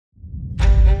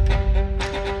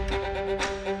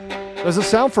Does it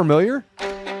sound familiar?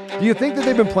 Do you think that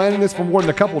they've been planning this for more than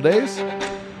a couple days?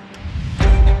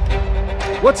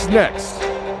 What's next?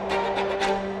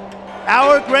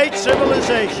 Our great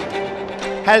civilization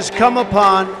has come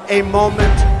upon a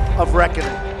moment of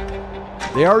reckoning.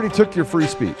 They already took your free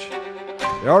speech.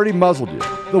 They already muzzled you.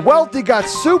 The wealthy got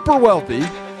super wealthy.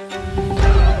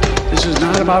 This is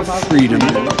not about freedom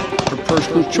or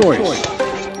personal choice.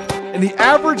 And the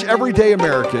average everyday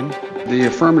American, The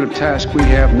affirmative task we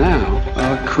have now,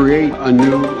 create a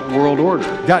new world order.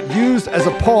 got used as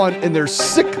a pawn in their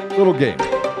sick little game.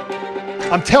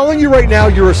 I'm telling you right now,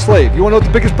 you're a slave. You want to know what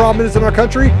the biggest problem is in our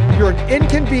country? You're an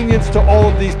inconvenience to all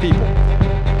of these people.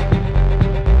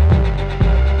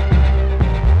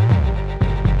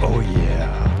 Oh,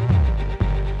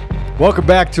 yeah. Welcome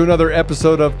back to another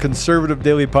episode of Conservative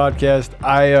Daily Podcast.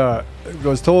 I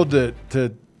was told to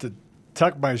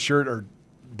tuck my shirt or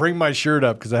bring my shirt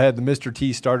up because I had the Mr.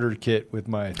 T starter kit with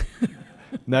my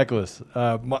necklace.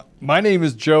 My name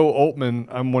is Joe Oltmann.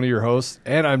 I'm one of your hosts,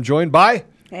 and I'm joined by...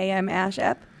 Hey, I'm Ash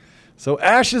Epp. So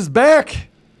Ash is back,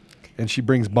 and she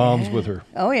brings bombs with her.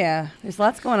 Oh, yeah. There's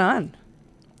lots going on.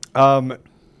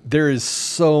 There is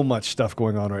so much stuff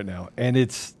going on right now, and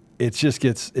it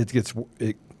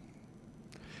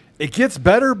gets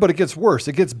better, but it gets worse.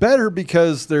 It gets better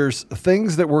because there's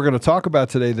things that we're going to talk about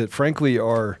today that, frankly,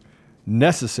 are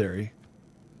necessary.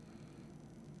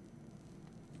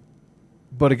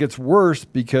 But it gets worse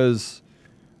because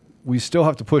we still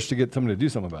have to push to get somebody to do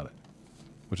something about it,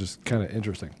 which is kind of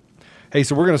interesting. Hey,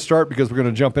 so we're going to start because we're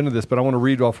going to jump into this, but I want to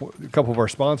read off a couple of our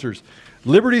sponsors.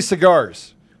 Liberty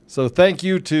Cigars. So thank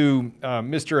you to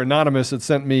Mr. Anonymous that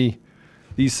sent me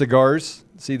these cigars.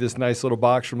 See this nice little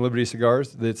box from Liberty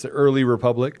Cigars? It's the Early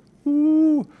Republic.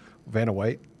 Ooh. Vanna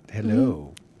White.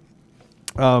 Hello.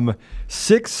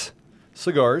 6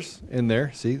 cigars in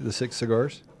there. See the 6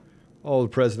 cigars? All the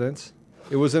presidents.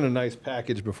 It was in a nice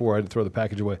package before. I had to throw the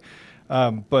package away.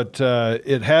 But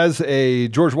it has a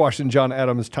George Washington, John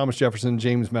Adams, Thomas Jefferson,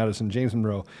 James Madison, James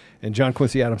Monroe, and John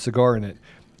Quincy Adams cigar in it.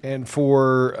 And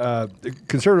for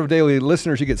Conservative Daily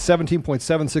listeners, you get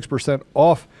 17.76%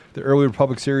 off the Early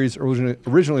Republic series,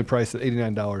 originally priced at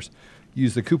 $89.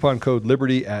 Use the coupon code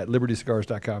LIBERTY at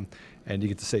libertycigars.com, and you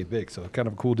get to save big. So kind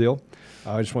of a cool deal.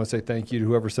 I just want to say thank you to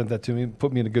whoever sent that to me.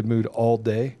 Put me in a good mood all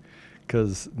day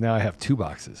because now I have 2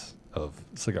 boxes of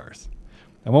cigars.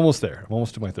 I'm almost there. I'm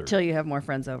almost to my 3rd. Till you have more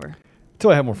friends over. Till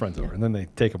I have more friends over, and then they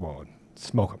take them all and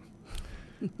smoke them.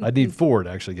 I'd need 4 to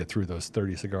actually get through those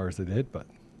 30 cigars they did, but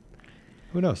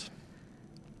who knows?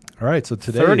 All right, so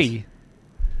today 30.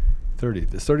 30.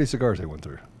 There's 30 cigars they went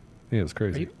through. Yeah, it was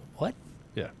crazy. What?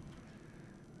 Yeah.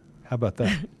 How about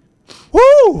that?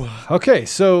 Woo! Okay,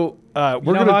 so we're You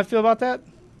know gonna how I feel about that?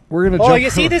 we're gonna Oh, jump. you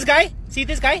see this guy? See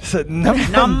this guy? Number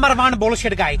 1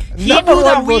 bullshit guy. He Number do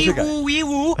one the wee bullshit guy. woo wee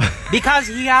woo because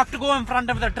he have to go in front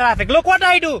of the traffic. Look what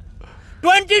I do.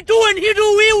 22 and he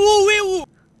do wee woo wee woo.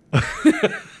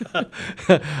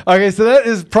 Okay, so that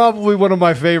is probably one of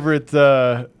my favorite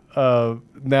now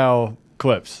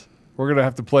clips. We're gonna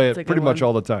have to play That's a it good pretty much one.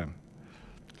 all the time.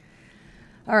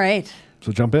 All right.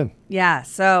 So jump in. Yeah.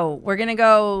 So we're gonna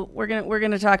go. We're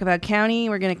gonna talk about county.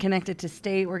 We're gonna connect it to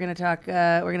state. We're gonna talk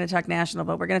national,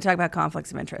 but we're gonna talk about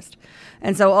conflicts of interest.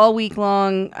 And so all week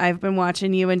long, I've been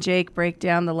watching you and Jake break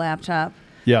down the laptop.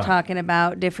 Yeah. Talking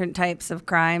about different types of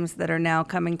crimes that are now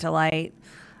coming to light.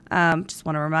 Just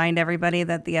want to remind everybody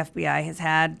that the FBI has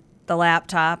had the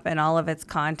laptop and all of its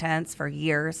contents for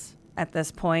years at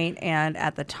this point. And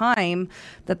at the time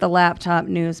that the laptop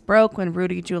news broke, when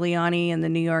Rudy Giuliani and the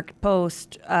New York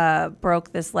Post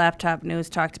broke this laptop news,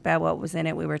 talked about what was in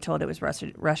it, we were told it was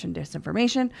Russian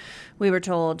disinformation. We were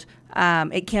told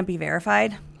it can't be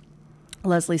verified.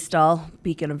 Leslie Stahl,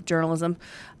 beacon of journalism.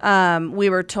 We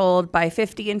were told by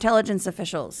 50 intelligence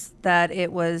officials that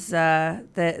it was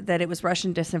that it was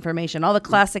Russian disinformation. All the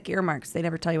classic earmarks. They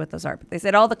never tell you what those are, but they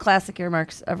said all the classic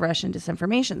earmarks of Russian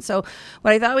disinformation. So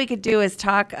what I thought we could do is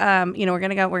talk. We're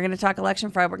gonna talk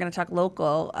election fraud. We're gonna talk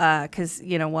local because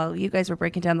while you guys were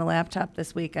breaking down the laptop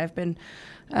this week, I've been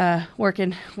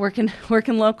working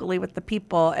locally with the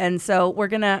people, and so we're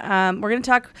gonna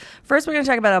talk first. We're gonna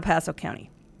talk about El Paso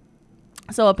County.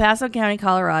 So El Paso County,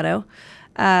 Colorado,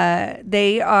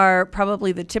 they are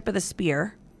probably the tip of the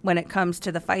spear when it comes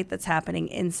to the fight that's happening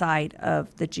inside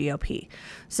of the GOP.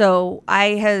 So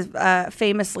I have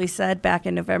famously said back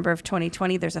in November of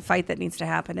 2020, there's a fight that needs to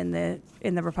happen in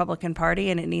the Republican Party,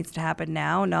 and it needs to happen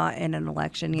now, not in an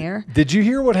election year. Did you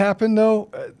hear what happened though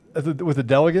with the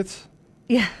delegates?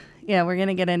 Yeah, we're going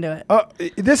to get into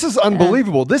it. This is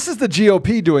unbelievable. This is the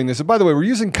GOP doing this. And by the way, we're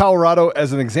using Colorado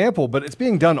as an example, but it's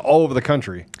being done all over the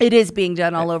country. It is being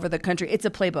done all over the country. It's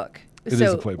a playbook. It is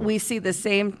so the playbook. we see the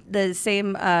same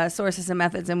sources and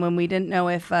methods. And when we didn't know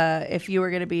if you were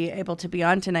going to be able to be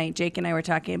on tonight, Jake and I were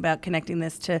talking about connecting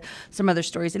this to some other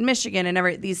stories in Michigan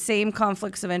and these same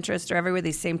conflicts of interest are everywhere.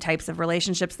 These same types of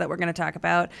relationships that we're going to talk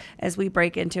about as we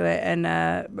break into it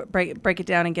and break it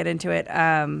down and get into it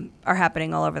are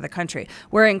happening all over the country.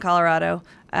 We're in Colorado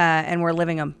and we're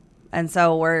living them. And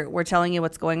so we're telling you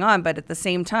what's going on, but at the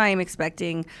same time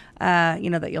expecting,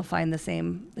 that you'll find the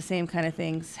same kind of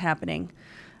things happening.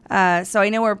 So I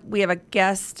know we have a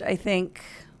guest, I think,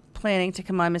 planning to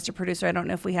come on, Mr. Producer. I don't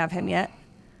know if we have him yet.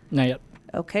 Not yet.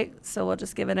 Okay, so we'll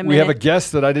just give it a minute. We have a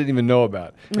guest that I didn't even know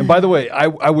about. And by the way,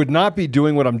 I would not be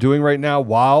doing what I'm doing right now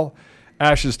while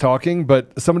Ash is talking,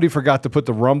 but somebody forgot to put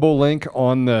the Rumble link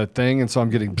on the thing, and so I'm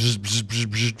getting bzz, bzz, bzz,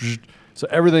 bzz, bzz. So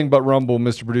everything but Rumble,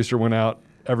 Mr. Producer, went out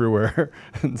everywhere.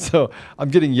 And so I'm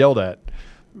getting yelled at.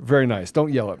 Very nice.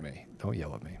 Don't yell at me. Don't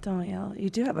yell at me. Don't yell.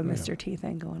 You do have a Mr. T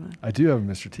thing going on. I do have a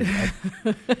Mr. T.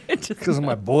 Because of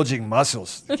my bulging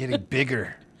muscles getting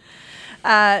bigger.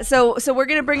 So we're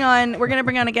gonna bring on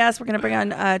a guest. We're gonna bring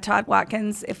on Todd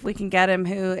Watkins if we can get him,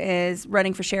 who is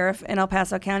running for sheriff in El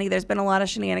Paso County. There's been a lot of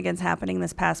shenanigans happening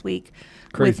this past week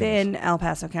within El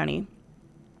Paso County.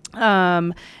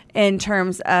 In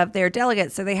terms of their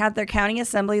delegates. So they had their county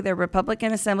assembly, their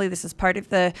Republican assembly. This is part of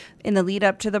in the lead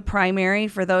up to the primary.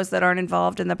 For those that aren't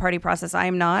involved in the party process,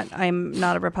 I'm not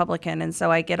a Republican. And so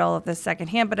I get all of this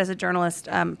secondhand, but as a journalist,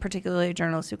 particularly a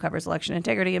journalist who covers election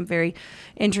integrity, I'm very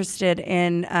interested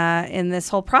in this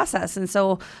whole process. And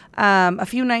so, a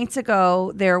few nights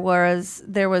ago, there was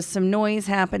some noise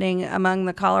happening among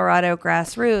the Colorado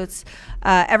grassroots.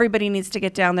 Everybody needs to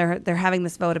get down there. They're having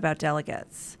this vote about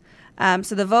delegates.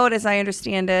 So the vote, as I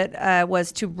understand it,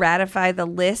 was to ratify the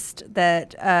list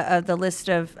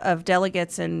of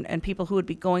delegates and people who would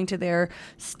be going to the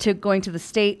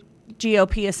state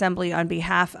GOP assembly on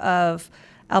behalf of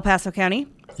El Paso County.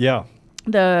 Yeah.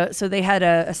 So they had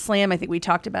a slam. I think we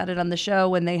talked about it on the show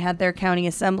when they had their county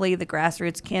assembly. The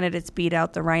grassroots candidates beat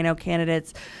out the Rhino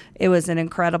candidates. It was an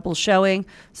incredible showing.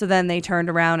 So then they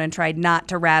turned around and tried not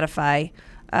to ratify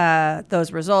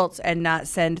those results and not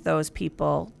send those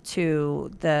people to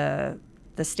the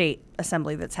state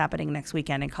assembly that's happening next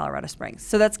weekend in Colorado Springs.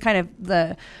 So that's kind of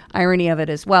the irony of it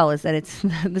as well, is that it's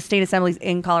the state assemblies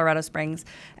in Colorado Springs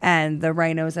and the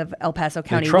Rhinos of El Paso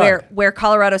County, where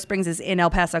Colorado Springs is in El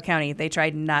Paso County. They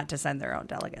tried not to send their own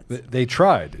delegates. They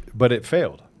tried, but it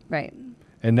failed. Right.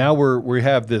 And now we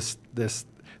have this.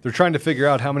 They're trying to figure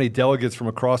out how many delegates from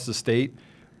across the state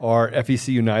are FEC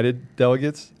United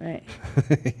delegates. Right.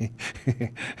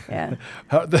 Yeah.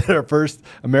 That are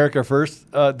America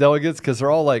First delegates, because they're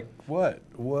all like, what's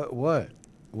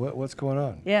going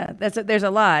on? Yeah, there's a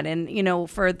lot. And,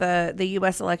 for the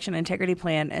U.S. election integrity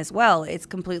plan as well, it's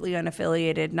completely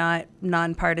unaffiliated, not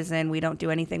nonpartisan. We don't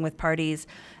do anything with parties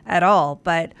at all.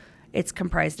 But it's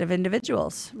comprised of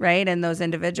individuals, right? And those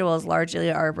individuals largely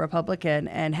are Republican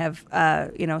and have,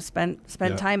 spent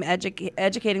time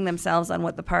educating themselves on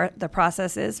what the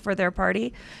process is for their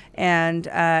party, and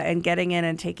getting in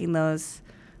and taking those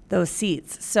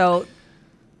seats. So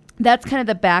that's kind of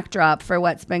the backdrop for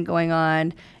what's been going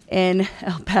on in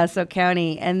El Paso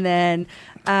County. And then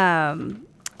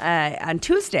on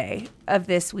Tuesday of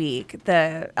this week,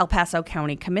 the El Paso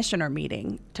County Commissioner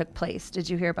meeting took place. Did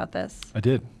you hear about this? I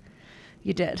did.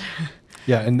 You did.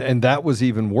 Yeah, and that was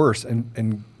even worse.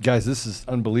 And guys, this is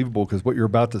unbelievable, because what you're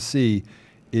about to see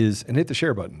is, and hit the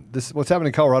share button. What's happening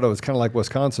in Colorado is kind of like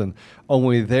Wisconsin,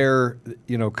 only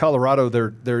Colorado,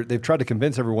 they've tried to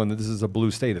convince everyone that this is a blue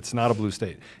state. It's not a blue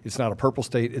state. It's not a purple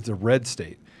state. It's a red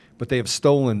state. But they have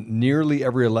stolen nearly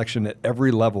every election at every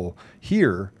level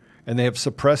here, and they have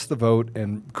suppressed the vote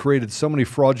and created so many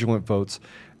fraudulent votes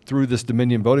through this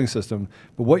Dominion voting system.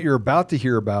 But what you're about to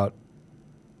hear about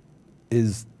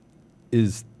is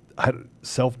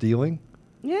self-dealing.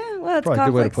 Yeah, well, it's probably a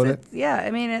good way to put it. Yeah,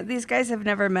 I mean, these guys have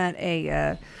never met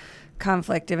a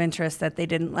conflict of interest that they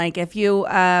didn't like. If you,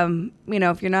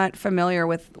 if you're not familiar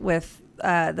with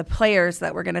the players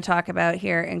that we're going to talk about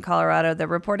here in Colorado, the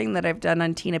reporting that I've done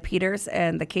on Tina Peters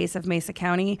and the case of Mesa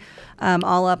County,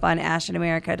 all up on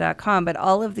ashinamerica.com. But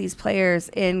all of these players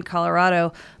in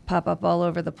Colorado pop up all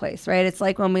over the place, right? It's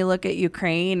like when we look at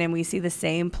Ukraine and we see the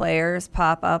same players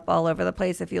pop up all over the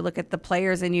place. If you look at the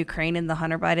players in Ukraine in the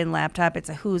Hunter Biden laptop, it's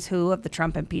a who's who of the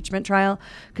Trump impeachment trial,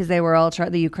 because they were all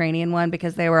the Ukrainian one,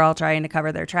 because they were all trying to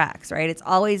cover their tracks, right? It's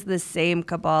always the same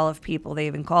cabal of people. They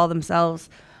even call themselves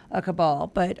a cabal.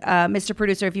 But Mr.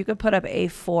 Producer, if you could put up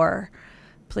A4,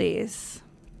 please.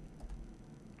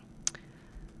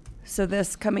 So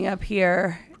this coming up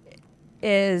here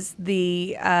is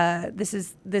the this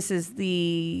is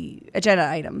the agenda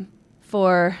item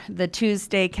for the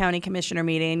Tuesday County Commissioner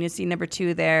meeting. And you see number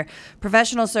 2 there,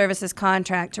 professional services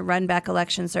contract to Runbeck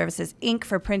Election Services, Inc.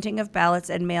 for printing of ballots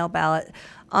and mail ballot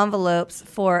envelopes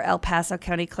for El Paso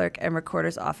County Clerk and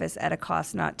Recorder's Office at a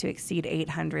cost not to exceed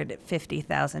 $850,000.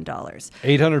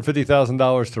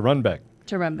 $850,000 to Runbeck.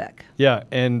 To Runbeck. Yeah,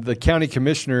 and the county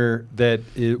commissioner that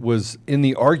it was in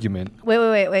the argument. Wait.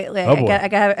 Oh, boy.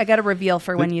 I got a reveal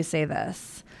for when you say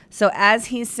this. So as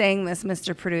he's saying this,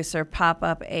 Mr. Producer, pop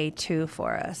up A2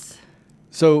 for us.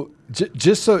 So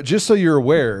just so you're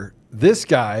aware, this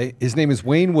guy, his name is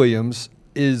Wayne Williams,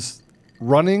 is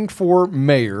running for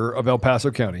mayor of El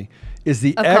Paso County. Is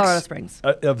the Colorado Springs.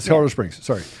 Of Colorado Springs.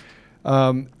 Sorry,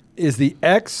 is the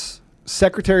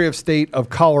ex-Secretary of State of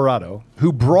Colorado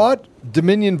who brought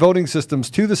Dominion voting systems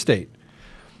to the state.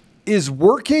 Is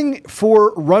working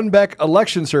for Runbeck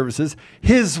Election Services.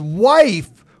 His wife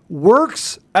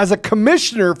works as a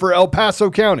commissioner for El Paso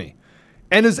County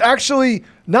and is actually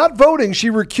not voting. She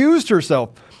recused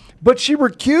herself, but she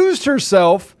recused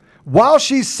herself while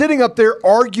she's sitting up there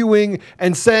arguing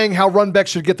and saying how Runbeck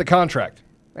should get the contract.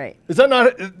 Right. Is that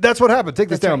not, that's what happened. Take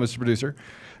this That's down, right. Mr. Producer.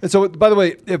 And so, by the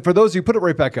way, for those of you, put it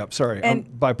right back up. Sorry, I'm And-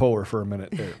 bipolar for a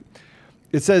minute there.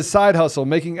 It says side hustle,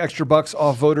 making extra bucks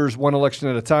off voters one election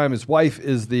at a time. His wife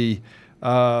is the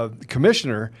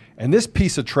commissioner, and this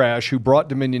piece of trash who brought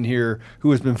Dominion here,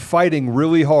 who has been fighting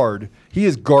really hard, he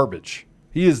is garbage.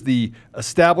 He is the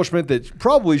establishment that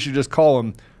probably should just call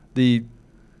him the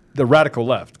radical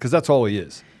left, because that's all he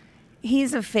is.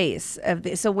 He's a face of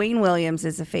the. So Wayne Williams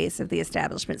is a face of the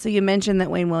establishment. So you mentioned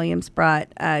that Wayne Williams brought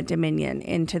Dominion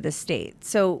into the state.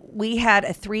 So we had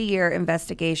a 3-year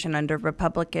investigation under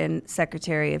Republican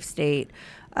Secretary of State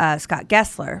Scott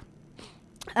Gessler.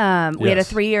 We had a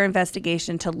 3-year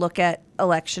investigation to look at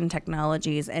election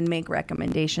technologies and make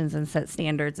recommendations and set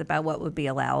standards about what would be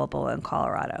allowable in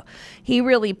Colorado. He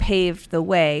really paved the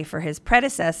way for his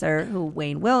predecessor,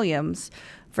 Wayne Williams,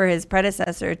 for his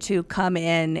predecessor to come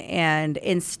in and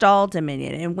install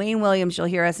Dominion. And Wayne Williams, you'll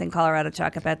hear us in Colorado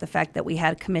talk about the fact that we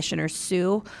had Commissioner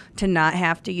sue to not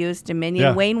have to use Dominion.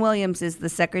 Yeah. Wayne Williams is the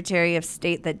Secretary of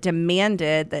State that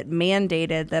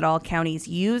mandated that all counties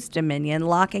use Dominion,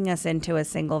 locking us into a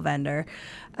single vendor.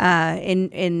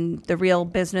 In the real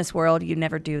business world, you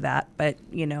never do that, but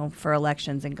for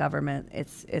elections and government,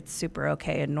 it's super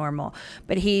okay and normal.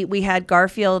 But we had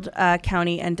Garfield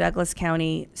County and Douglas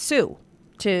County sue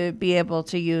to be able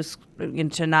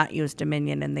to not use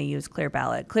Dominion, and they use Clear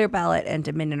Ballot. Clear Ballot and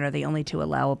Dominion are the only 2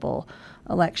 allowable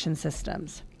election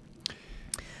systems.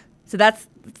 So that's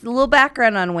a little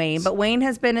background on Wayne, but Wayne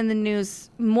has been in the news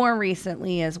more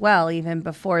recently as well, even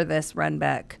before this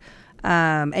Runbeck.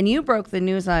 And you broke the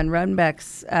news on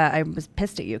Runbeck's. I was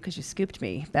pissed at you because you scooped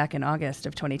me back in August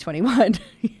of 2021.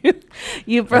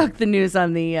 You broke the news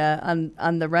on the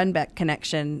Runbeck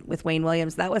connection with Wayne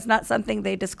Williams. That was not something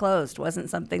they disclosed. Wasn't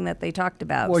something that they talked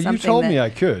about. Well, you told me I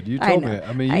could. You told me.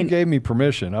 I mean, you gave me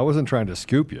permission. I wasn't trying to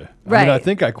scoop you. Right. I mean, I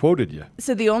think I quoted you.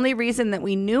 So the only reason that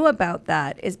we knew about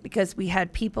that is because we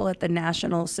had people at the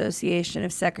National Association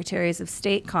of Secretaries of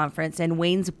State conference, and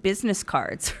Wayne's business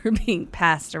cards were being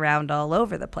passed around all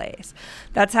over the place.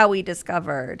 That's how we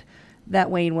discovered that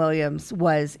Wayne Williams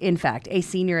was, in fact, a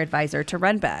senior advisor to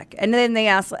Runbeck. And then they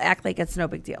act like it's no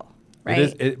big deal,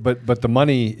 right? But the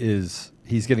money is,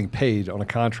 he's getting paid on a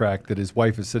contract that his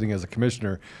wife is sitting as a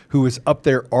commissioner who is up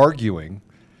there arguing,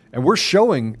 and we're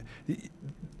showing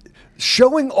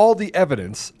all the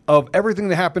evidence of everything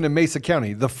that happened in Mesa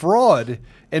County, the fraud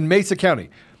in Mesa County.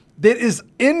 That is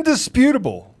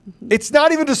indisputable. It's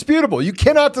not even disputable. You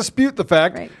cannot dispute the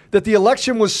fact that the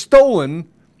election was stolen,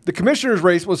 the commissioner's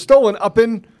race was stolen up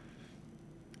in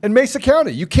Mesa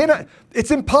County. You cannot, it's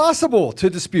impossible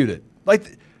to dispute it.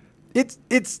 Like,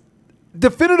 it's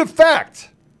definitive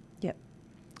fact. Yep.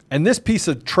 And this piece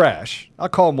of trash, I'll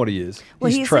call him what he is.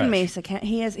 Well, he's trash. in Mesa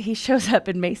County. He shows up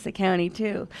in Mesa County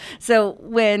too. So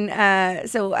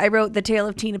so I wrote The Tale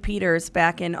of Tina Peters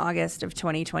back in August of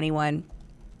 2021.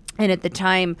 And at the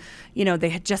time, they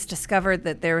had just discovered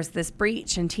that there was this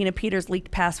breach, and Tina Peters leaked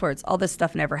passwords. All this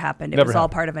stuff never happened. It was all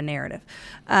part of a narrative.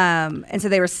 And so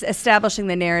they were establishing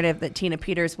the narrative that Tina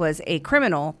Peters was a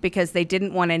criminal because they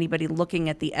didn't want anybody looking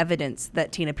at the evidence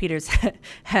that Tina Peters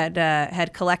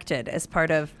had collected as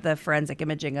part of the forensic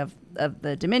imaging of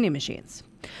the Dominion machines.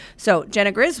 So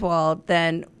Jenna Griswold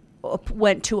then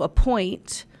went to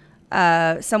appoint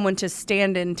someone to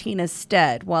stand in Tina's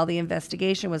stead while the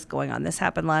investigation was going on. This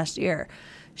happened last year.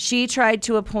 She tried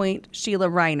to appoint Sheila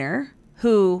Reiner,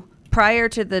 who, prior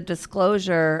to the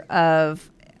disclosure of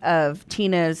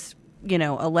Tina's,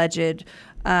 alleged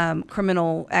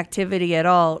criminal activity at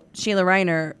all, Sheila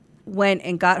Reiner went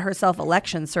and got herself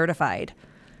election certified.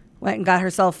 Went and got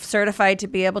herself certified to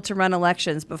be able to run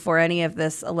elections before any of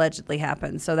this allegedly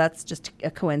happened. So that's just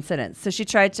a coincidence. So she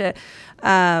tried to,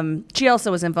 she also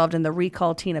was involved in the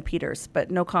recall Tina Peters, but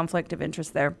no conflict of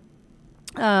interest there.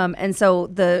 And so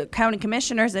the county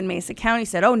commissioners in Mesa County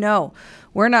said, oh, no,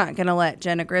 we're not going to let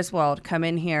Jenna Griswold come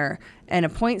in here and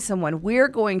appoint someone. We're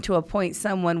going to appoint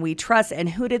someone we trust. And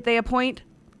who did they appoint?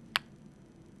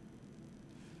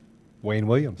 Wayne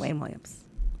Williams. Wayne Williams.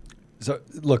 So,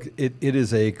 look, it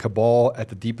is a cabal at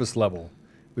the deepest level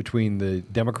between the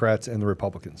Democrats and the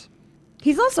Republicans.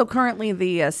 He's also currently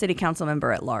the city council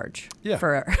member at large. Yeah.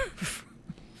 For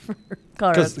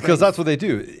Colorado Springs. Because that's what they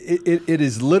do. It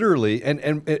is literally, and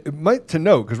it might to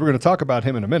note, because we're going to talk about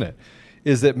him in a minute,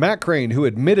 is that Matt Crane, who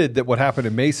admitted that what happened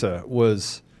in Mesa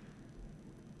was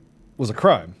a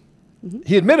crime,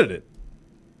 he admitted it.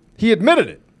 He admitted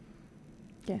it.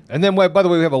 Yeah. And then, by the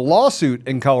way, we have a lawsuit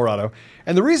in Colorado.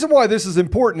 And the reason why this is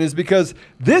important is because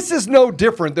this is no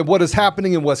different than what is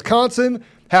happening in Wisconsin,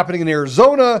 happening in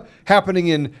Arizona, happening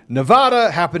in Nevada,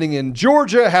 happening in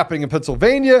Georgia, happening in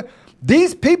Pennsylvania.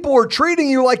 These people are treating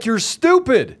you like you're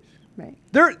stupid. Right.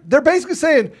 They're basically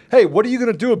saying, hey, what are you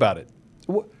going to do about it?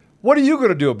 What are you going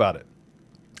to do about it?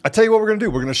 I tell you what we're going to do.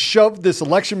 We're going to shove this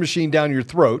election machine down your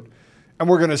throat, and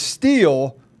we're going to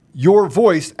steal your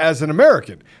voice as an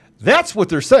American. That's what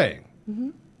they're saying. Mm-hmm.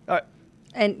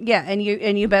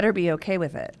 And you better be okay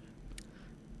with it.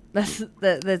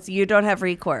 That's you don't have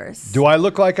recourse. Do I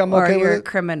look like I'm okay with it? Or you're a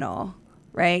criminal,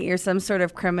 right? You're some sort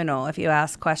of criminal if you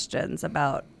ask questions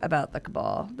about the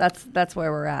cabal. That's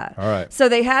where we're at. All right. So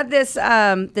they had this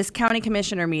this county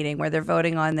commissioner meeting where they're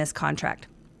voting on this contract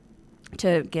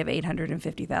to give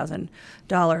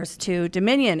 $850,000 to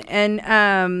Dominion,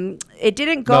 and it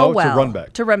didn't go well. To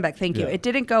Runbeck. To Runbeck, thank you. Yeah. It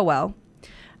didn't go well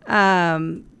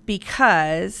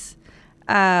because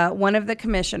one of the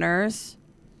commissioners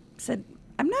said,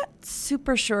 I'm not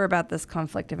super sure about this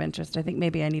conflict of interest. I think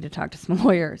maybe I need to talk to some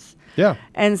lawyers. Yeah.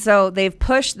 And so they've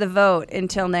pushed the vote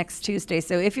until next Tuesday.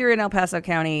 So if you're in El Paso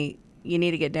County, you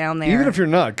need to get down there. Even if you're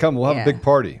not, come. We'll have a big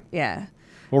party. Yeah.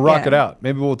 We'll rock Yeah. it out.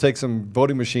 Maybe we'll take some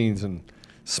voting machines and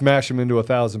smash them into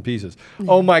 1,000 pieces.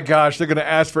 Oh my gosh, they're going to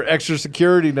ask for extra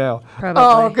security now. Probably.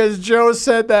 Oh, because Joe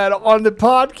said that on the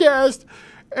podcast.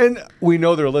 And we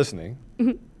know they're listening.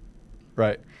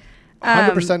 Right.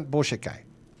 100% bullshit guy.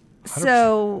 100%.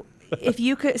 So if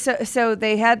you could, so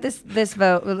they had this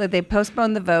vote. They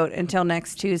postponed the vote until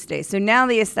next Tuesday. So now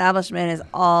the establishment is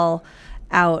all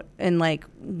out in like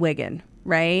Wigan,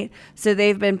 right? So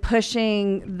they've been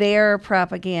pushing their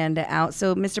propaganda out.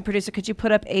 So Mr. Producer, could you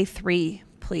put up A3,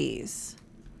 please?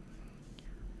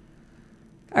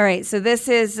 All right, so this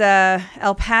is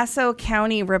El Paso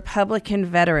County Republican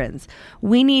veterans.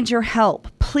 We need your help.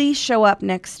 Please show up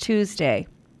next Tuesday.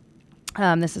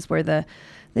 This is where the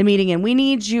meeting, and we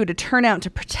need you to turn out to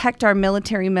protect our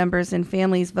military members and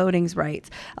families' voting rights.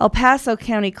 El Paso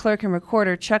County Clerk and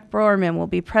Recorder Chuck Broerman will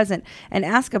be present and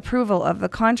ask approval of the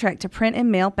contract to print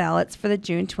and mail ballots for the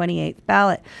June 28th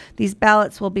ballot. These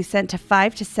ballots will be sent to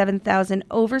 5,000 to 7,000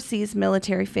 overseas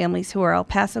military families who are El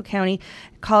Paso County,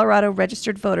 Colorado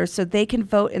registered voters so they can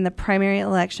vote in the primary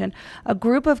election. A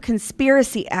group of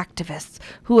conspiracy activists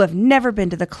who have never been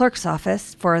to the clerk's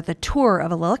office for the tour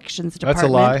of elections department That's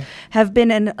a lie. have been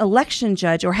an election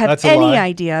judge or have That's a any lie.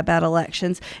 idea about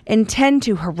elections, intend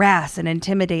to harass and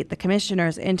intimidate the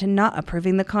commissioners into not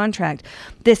approving the contract.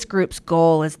 This group's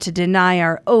goal is to deny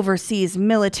our overseas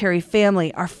military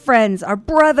family, our friends, our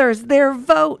brothers, their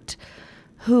vote.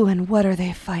 Who and what are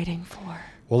they fighting for?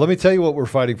 Well, let me tell you what we're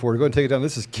fighting for. Go ahead and take it down.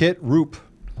 This is Kit Roop.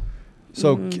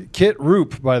 So Kit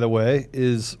Roop, by the way,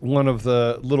 is one of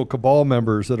the little cabal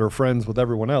members that are friends with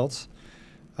everyone else.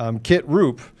 Kit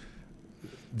Roop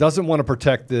doesn't want to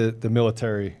protect the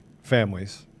military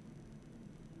families.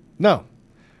 No,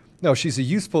 she's a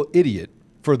useful idiot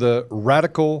for the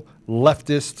radical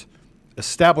leftist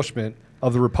establishment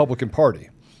of the Republican Party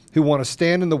who want to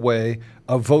stand in the way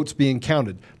of votes being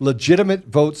counted, legitimate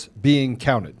votes being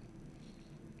counted.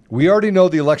 We already know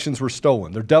the elections were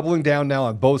stolen. They're doubling down now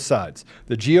on both sides.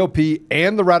 The GOP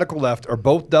and the radical left are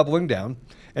both doubling down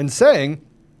and saying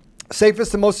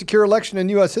safest and most secure election in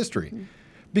U.S. history.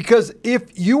 Because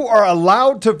if you are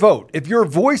allowed to vote, if your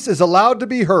voice is allowed to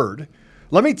be heard,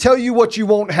 let me tell you what you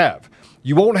won't have.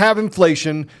 You won't have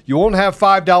inflation. You won't have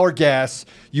 $5 gas.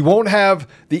 You won't have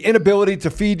the inability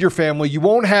to feed your family. You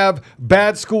won't have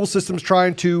bad school systems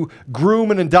trying to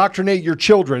groom and indoctrinate your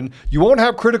children. You won't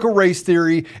have critical race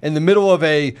theory in the middle of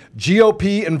a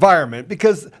GOP environment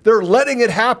because they're letting it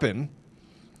happen.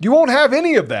 You won't have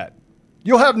any of that.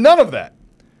 You'll have none of that.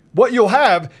 what you'll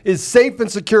have is safe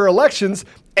and secure elections,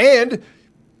 and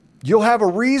you'll have a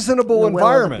reasonable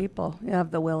environment. People. You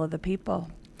have the will of the people.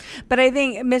 But I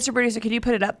think, Mr. Producer, could you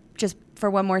put it up just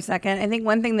for one more second? I think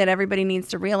one thing that everybody needs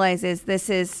to realize is this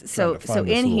is so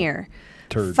in here,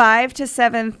 5,000 to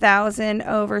 7,000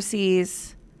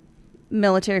 overseas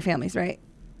military families, right?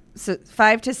 So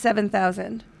 5,000 to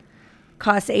 7,000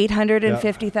 costs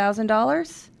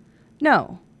 $850,000.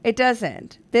 No, it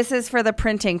doesn't. This is for the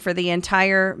printing for the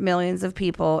entire millions of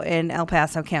people in El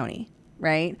Paso County.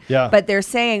 Right? Yeah. But they're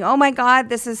saying, oh my God,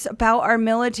 this is about our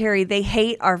military. They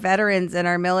hate our veterans and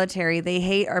our military. They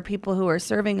hate our people who are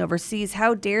serving overseas.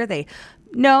 How dare they?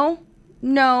 No,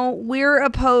 we're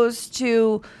opposed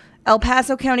to El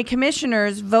Paso County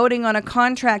commissioners voting on a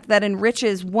contract that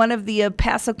enriches one of the El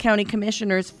Paso County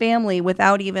commissioners' family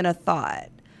without even a thought.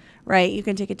 Right? You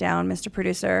can take it down, Mr.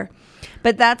 Producer.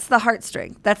 But that's the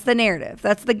heartstring. That's the narrative.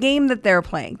 That's the game that they're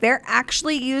playing. They're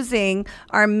actually using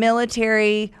our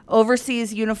military,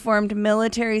 overseas uniformed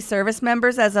military service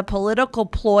members as a political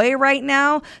ploy right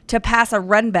now to pass a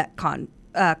run-back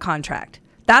contract.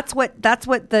 That's what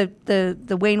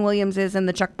the Wayne Williams is, and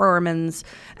the Chuck Bermans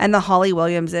and the Holly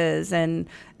Williams is, and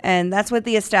that's what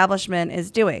the establishment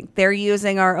is doing. They're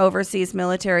using our overseas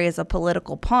military as a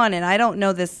political pawn. And I don't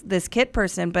know this Kit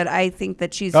person, but I think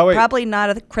that she's probably not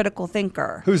a critical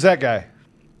thinker. Who's that guy?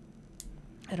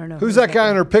 I don't know. Who's that guy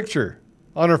in her picture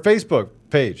on her Facebook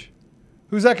page?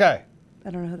 Who's that guy? I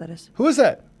don't know who that is. Who is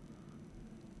that?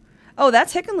 Oh,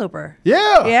 that's Hickenlooper.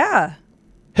 Yeah. Yeah.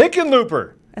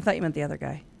 Hickenlooper. I thought you meant the other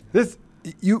guy.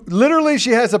 She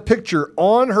has a picture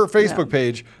on her Facebook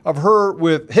page of her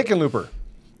with Hickenlooper,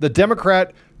 the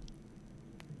Democrat.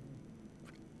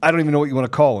 I don't even know what you want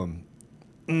to call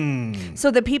him.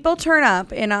 So the people turn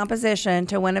up in opposition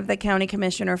to one of the county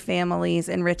commissioner families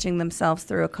enriching themselves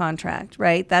through a contract,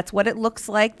 right? That's what it looks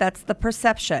like. That's the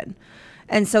perception.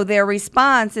 And so their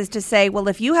response is to say, well,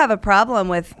 if you have a problem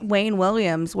with Wayne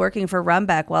Williams working for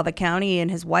Rumbeck while the county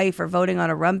and his wife are voting on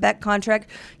a Rumbeck contract,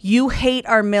 you hate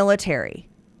our military.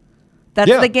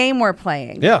 That's the game we're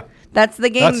playing. Yeah. That's the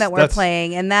game that we're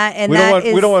playing. And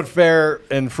we don't want fair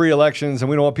and free elections, and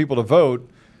we don't want people to vote.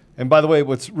 And by the way,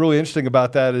 what's really interesting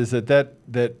about that is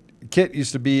that Kit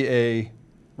used to be a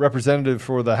representative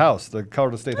for the House, the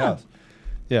Colorado State House.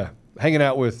 Yeah. Hanging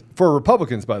out for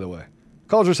Republicans, by the way.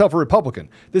 Calls herself a Republican.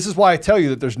 This is why I tell you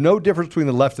that there's no difference between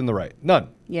the left and the right. None.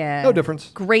 Yeah. No difference.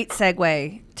 Great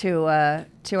segue to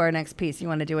our next piece. You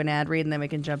want to do an ad read, and then we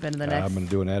can jump into the next? I'm going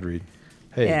to do an ad read.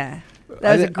 Hey. Yeah.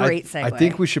 That was a great segue. I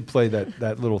think we should play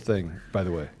that little thing, by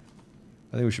the way.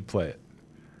 I think we should play it.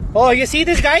 Oh, you see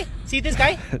this guy? See this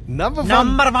guy? Number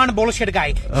one bullshit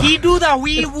guy. He do the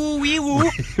wee woo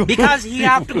because he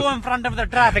have to go in front of the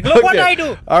traffic. Look what I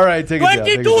do. All right, take it down.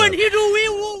 22 and he do wee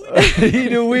woo. He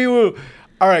do wee woo.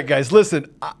 All right, guys,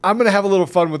 listen. I'm going to have a little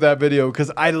fun with that video because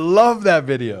I love that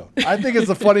video. I think it's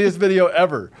the funniest video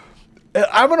ever.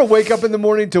 I'm going to wake up in the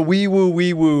morning to wee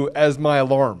woo as my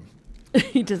alarm.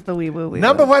 He does the wee woo.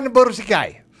 Number one bullshit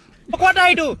guy. Look what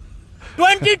I do.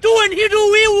 22 and he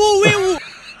do wee woo.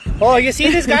 Oh, you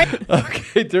see this guy?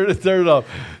 Okay, turn it off.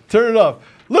 Turn it off.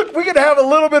 Look, we can have a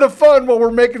little bit of fun while we're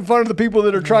making fun of the people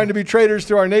that are trying to be traitors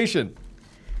to our nation.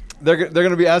 They're going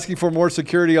to be asking for more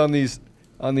security on these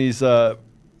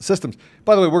systems.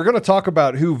 By the way, we're going to talk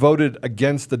about who voted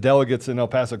against the delegates in El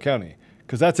Paso County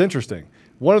because that's interesting.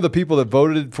 One of the people that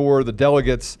voted for the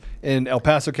delegates in El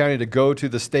Paso County to go to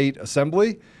the state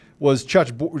assembly was Chuck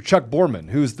Borman,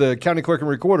 who's the county clerk and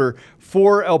recorder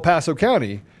for El Paso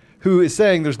County, who is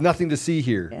saying there's nothing to see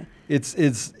here. Yeah.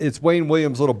 It's Wayne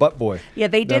Williams' little butt boy. Yeah,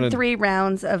 they did 3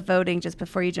 rounds of voting. Just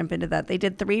before you jump into that, they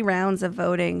did 3 rounds of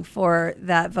voting for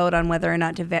that vote on whether or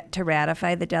not to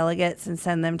ratify the delegates and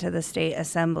send them to the state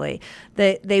assembly.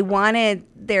 They wanted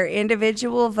their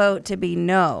individual vote to be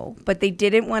no, but they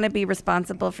didn't want to be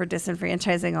responsible for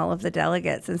disenfranchising all of the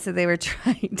delegates, and so they were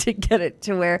trying to get it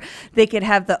to where they could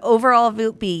have the overall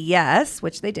vote be yes,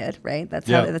 which they did, right? That's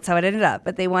how it ended up.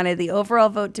 But they wanted the overall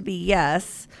vote to be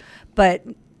yes, but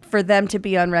for them to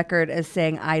be on record as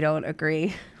saying, I don't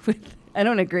agree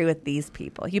with these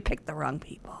people. You picked the wrong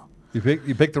people. You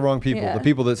picked the wrong people, the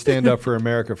people that stand up for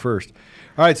America first.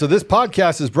 All right, so this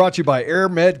podcast is brought to you by Air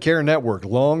Med Care Network,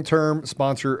 long-term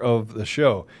sponsor of the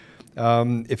show.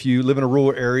 If you live in a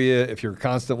rural area, if you're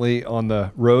constantly on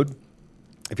the road,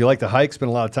 if you like to hike, spend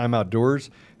a lot of time outdoors,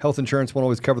 health insurance won't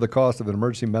always cover the cost of an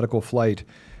emergency medical flight.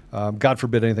 God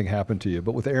forbid anything happened to you.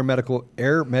 But with Air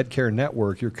Medcare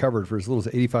Network, you're covered for as little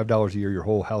as $85 a year. Your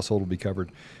whole household will be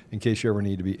covered in case you ever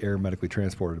need to be air medically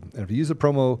transported. And if you use the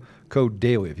promo code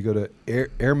DAILY, if you go to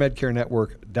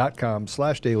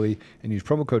airmedcarenetwork.com/daily and use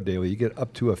promo code DAILY, you get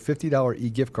up to a $50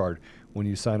 e-gift card when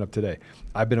you sign up today.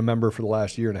 I've been a member for the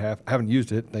last year and a half. I haven't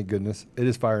used it, thank goodness. It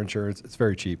is fire insurance. It's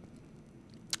very cheap.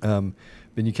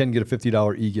 Then you can get a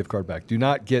 $50 e-gift card back. Do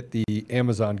not get the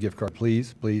Amazon gift card,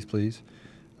 please, please, please.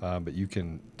 But you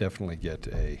can definitely get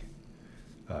a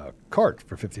card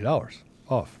for $50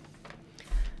 off.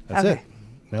 That's Okay. it.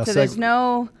 Now So there's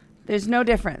no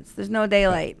difference. There's no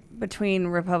daylight between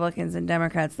Republicans and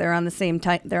Democrats. They're on the same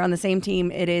They're on the same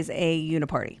team. It is a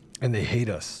uniparty. And they hate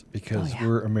us because Oh, yeah.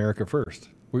 we're America first.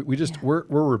 We're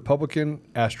Republican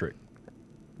asterisk.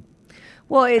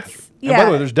 Well, it's And by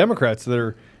the way, there's Democrats that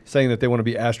are saying that they want to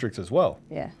be asterisks as well.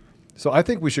 yeah. So I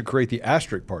think we should create the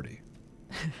asterisk party.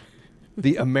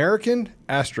 The American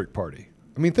asterisk party.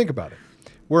 I mean, think about it.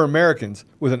 We're Americans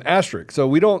with an asterisk. So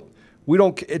we don't,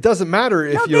 it doesn't matter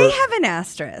if No, you're. they have an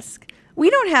asterisk. We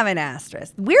don't have an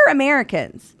asterisk. We're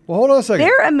Americans. Well, hold on a second.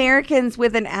 They're Americans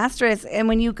with an asterisk. And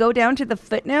when you go down to the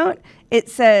footnote, it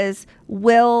says,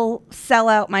 "Will sell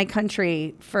out my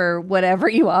country for whatever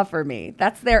you offer me."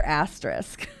 That's their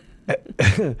asterisk.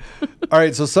 All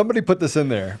right. So somebody put this in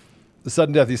there. The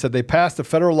sudden death. He said they passed a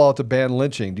federal law to ban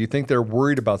lynching. Do you think they're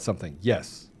worried about something?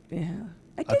 Yes. Yeah.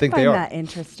 I think find they are. that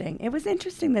interesting. It was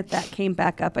interesting that came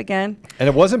back up again. And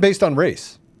it wasn't based on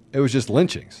race. It was just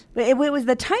lynchings. But it was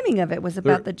the timing of it was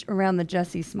about around the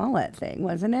Jussie Smollett thing,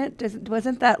 wasn't it?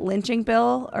 Wasn't that lynching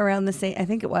bill around the same? I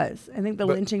think it was. I think the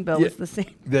lynching bill was the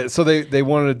same. So they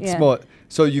wanted Yeah. Smollett.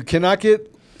 So you cannot get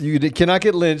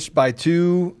lynched by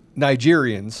two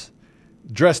Nigerians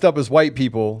dressed up as white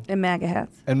people And MAGA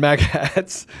hats. and MAGA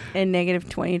hats. And negative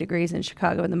 20 degrees in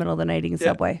Chicago in the middle of the night eating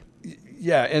Subway.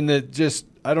 Yeah, and it just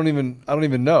I don't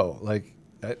even know. Like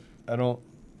I don't.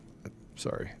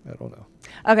 Sorry, I don't know.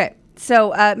 Okay,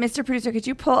 so Mr. Producer, could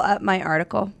you pull up my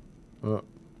article? Uh,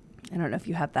 I don't know if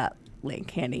you have that link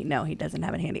handy. No, he doesn't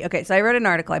have it handy. Okay, so I wrote an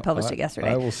article. I published it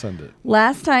yesterday. I will send it.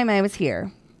 Last time I was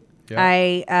here, Yeah.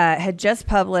 I had just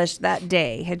published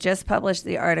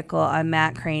the article on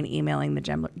Matt Crane emailing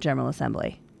the General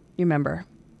Assembly. You remember?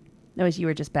 That was you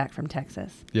were just back from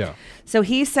Texas. Yeah. So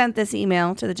he sent this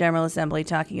email to the General Assembly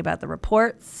talking about the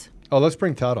reports. Oh, let's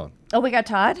bring Todd on. Oh, we got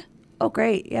Todd? Oh,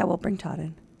 great. Yeah, we'll bring Todd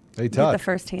in. Hey, Get Todd. the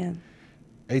first hand.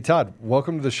 Hey, Todd.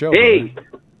 Welcome to the show. Hey, brother.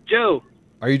 Joe.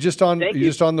 Are you just on? Thank you you.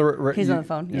 just on the? He's on the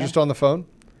phone, You're yeah. just on the phone.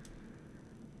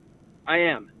 I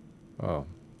am. Oh,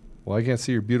 well, I can't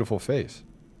see your beautiful face.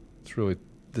 It's really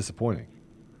disappointing.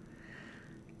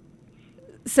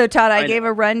 So Todd, I know. gave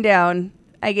a rundown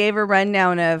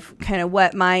of kind of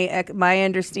what my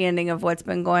understanding of what's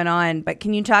been going on. But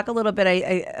can you talk a little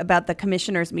bit about the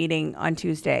commissioners' meeting on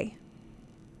Tuesday?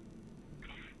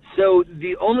 So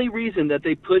the only reason that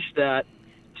they pushed that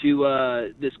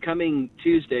to this coming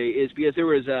Tuesday is because there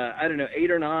was 8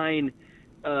 or 9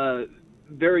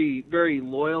 very, very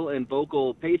loyal and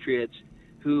vocal patriots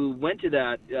who went to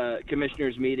that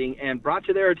commissioners meeting and brought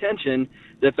to their attention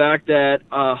the fact that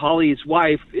Holly's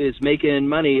wife is making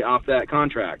money off that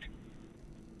contract.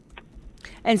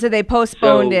 And so they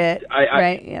postponed So, it,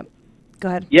 right? Yep. Go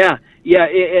ahead. Yeah, and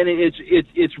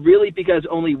it's really because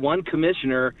only one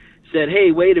commissioner said,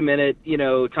 "Hey, wait a minute,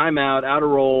 time out, out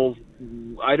of roll.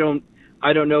 I don't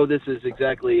know. This is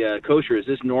exactly kosher. Is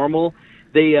this normal?"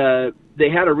 They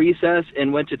had a recess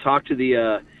and went to talk to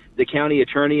the county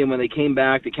attorney, and when they came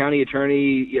back, the county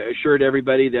attorney assured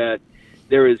everybody that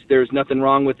there's nothing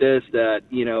wrong with this. That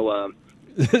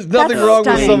There's nothing That's wrong with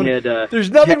stunning. somebody.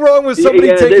 There's nothing wrong with somebody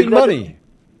there's taking nothing- money.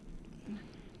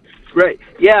 Right.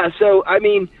 Yeah. So I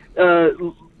mean,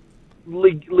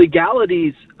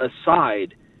 legalities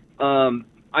aside,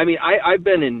 I've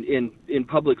been in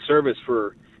public service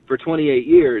for 28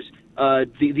 years.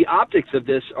 The optics of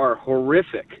this are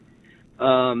horrific.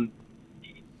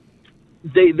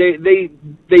 They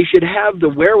should have the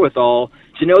wherewithal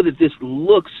to know that this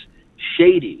looks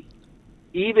shady,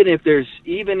 even if there's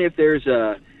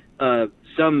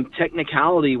some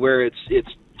technicality where it's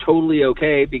totally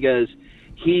okay because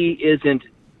he isn't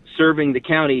serving the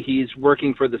county, he's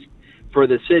working for the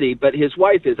city, but his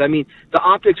wife is. I mean, the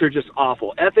optics are just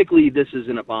awful. Ethically, this is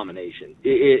an abomination.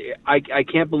 I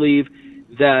can't believe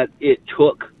that it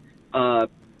took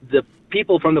the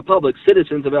people from the public,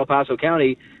 citizens of El Paso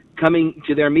County, coming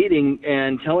to their meeting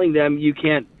and telling them,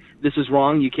 this is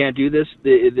wrong, you can't do this,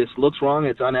 this looks wrong,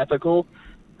 it's unethical.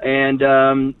 And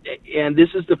this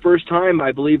is the first time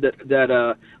I believe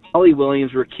that Holly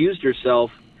Williams recused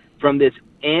herself from this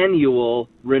annual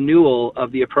renewal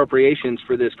of the appropriations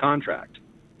for this contract.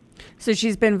 So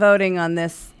she's been voting on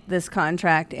this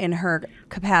contract in her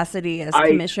capacity as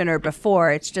commissioner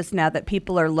before. It's just now that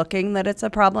people are looking that it's a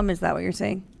problem. Is that what you're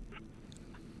saying?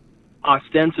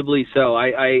 Ostensibly so.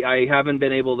 I haven't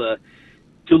been able to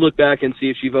look back and see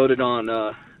if she voted on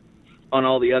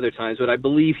all the other times, but I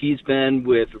believe he's been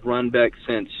with Runbeck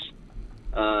since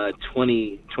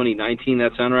 2019.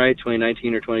 That sound right?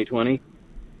 2019 or 2020?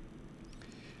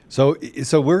 So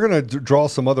we're going to draw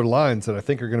some other lines that I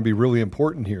think are going to be really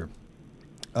important here.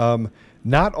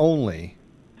 Not only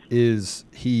is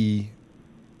he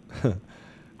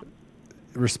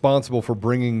responsible for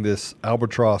bringing this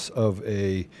albatross of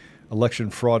a election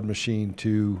fraud machine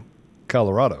to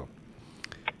Colorado,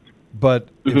 but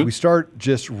if we start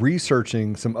just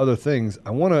researching some other things,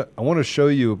 I want to show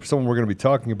you someone we're going to be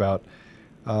talking about.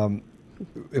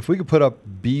 If we could put up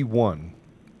B1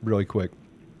 really quick.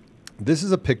 This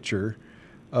is a picture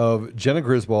of Jenna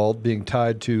Griswold being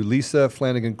tied to Lisa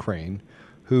Flanagan Crane,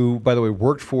 who, by the way,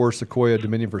 worked for Sequoia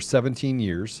Dominion for 17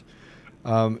 years,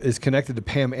 is connected to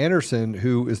Pam Anderson,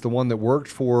 who is the one that worked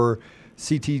for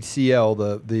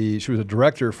CTCL. She was a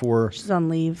director for... She's on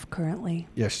leave currently.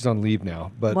 Yeah, she's on leave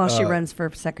now. But while she runs for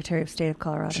Secretary of State of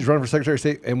Colorado. She's running for Secretary of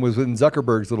State and was in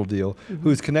Zuckerberg's little deal, who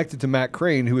is connected to Matt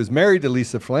Crane, who is married to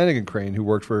Lisa Flanagan Crane, who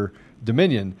worked for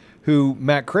Dominion, who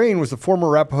Matt Crane was the former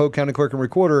Arapahoe County Clerk and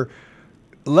Recorder,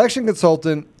 election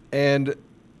consultant, and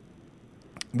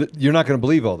you're not going to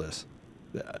believe all this.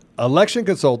 Election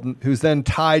consultant who's then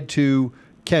tied to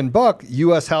Ken Buck,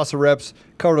 U.S. House of Reps,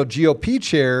 Colorado GOP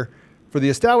chair for the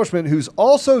establishment, who's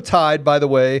also tied, by the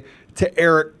way, to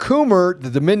Eric Coomer,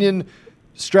 the Dominion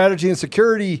Strategy and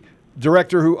Security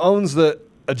Director who owns the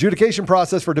adjudication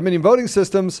process for Dominion voting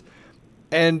systems,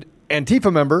 and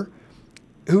Antifa member,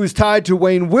 who is tied to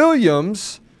Wayne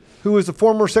Williams, who is the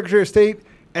former Secretary of State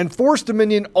and forced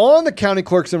Dominion on the county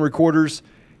clerks and recorders,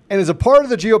 and is a part of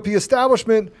the GOP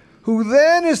establishment, who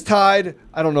then is tied,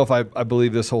 I don't know if I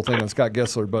believe this whole thing on Scott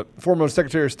Gessler, but former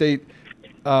Secretary of State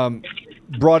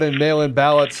brought in mail-in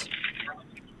ballots.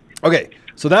 Okay,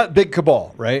 so that big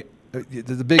cabal, right?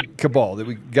 The big cabal that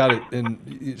we got it, and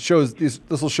it shows this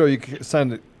will show you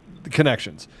the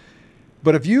connections.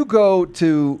 But if you go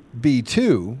to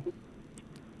B2,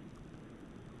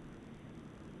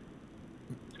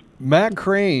 Matt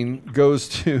Crane goes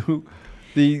to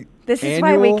the This is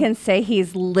why we can say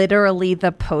he's literally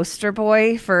the poster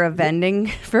boy for an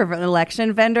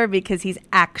election vendor, because he's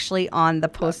actually on the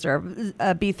poster.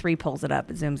 B3 pulls it up.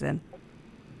 It zooms in.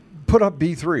 Put up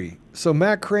B3. So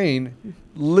Matt Crane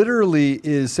literally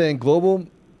is saying Global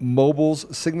Mobile's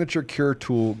signature cure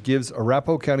tool gives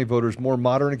Arapahoe County voters more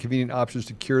modern and convenient options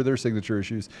to cure their signature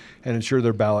issues and ensure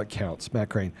their ballot counts. Matt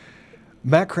Crane.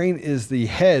 Matt Crane is the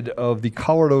head of the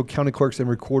Colorado County Clerks and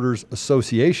Recorders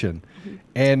Association,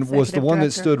 and was the one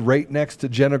that stood right next to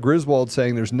Jenna Griswold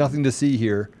saying there's nothing to see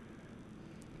here,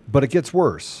 but it gets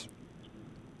worse.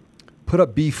 Put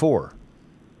up B4.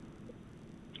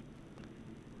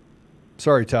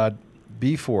 Sorry, Todd.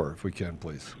 B4, if we can,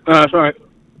 please. Sorry.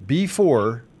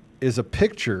 B4 is a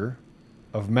picture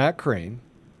of Matt Crane.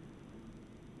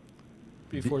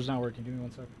 B4's not working. Give me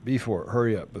 1 second. B4,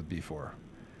 hurry up with B4.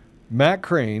 Matt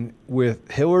Crane with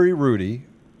Hillary Rudy,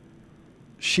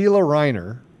 Sheila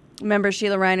Reiner. Remember,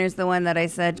 Sheila Reiner's the one that I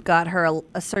said got her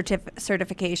a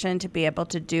certification to be able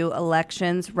to do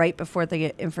elections right before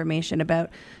the information about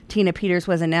Tina Peters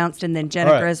was announced, and then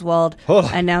Jenna Griswold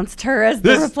announced her as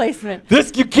the replacement.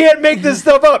 You can't make this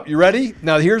stuff up. You ready?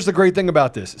 Now, here's the great thing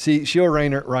about this. See, Sheila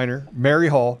Reiner, Mary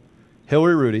Hall,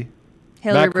 Hillary Rudy.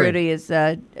 Hillary Rudy is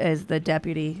the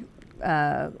deputy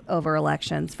over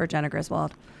elections for Jenna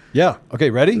Griswold. Yeah.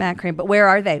 Okay, ready? Matt Crane. But where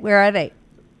are they?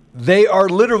 They are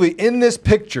literally in this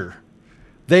picture.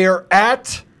 They are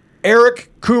at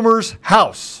Eric Coomer's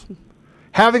house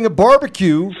having a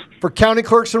barbecue for county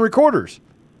clerks and recorders.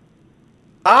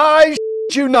 I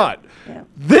you not. Yeah.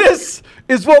 This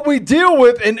is what we deal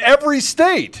with in every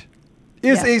state,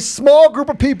 is a small group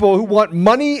of people who want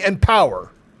money and power.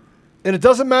 And it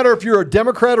doesn't matter if you're a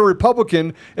Democrat or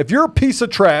Republican. If you're a piece of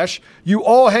trash, you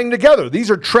all hang together. These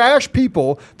are trash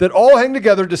people that all hang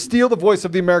together to steal the voice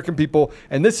of the American people.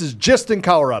 And this is just in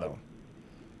Colorado.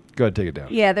 Go ahead, take it down.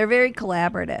 Yeah, they're very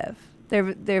collaborative.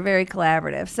 They're very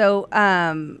collaborative. So,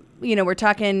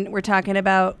 we're talking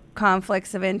about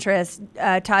conflicts of interest.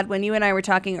 Todd, when you and I were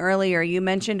talking earlier, you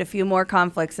mentioned a few more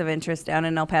conflicts of interest down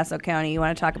in El Paso County. You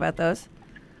want to talk about those?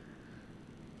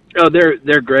 Oh,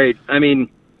 they're great. I mean,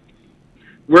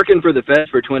 working for the Feds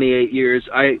for 28 years,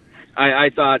 I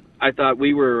thought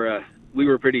we were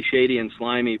pretty shady and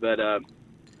slimy, but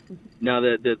Now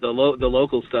the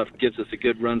local stuff gives us a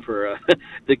good run for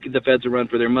the feds a run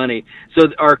for their money. So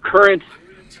our current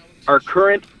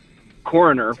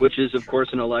coroner, which is of course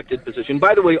an elected position.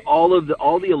 By the way, all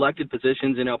the elected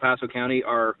positions in El Paso County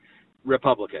are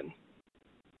Republican.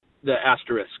 The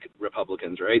asterisk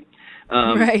Republicans, right?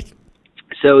 Right.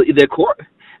 So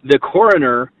the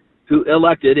coroner who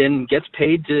elected and gets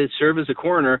paid to serve as a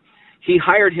coroner, he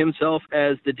hired himself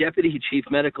as the deputy chief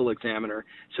medical examiner.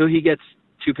 So he gets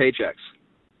 2 paychecks.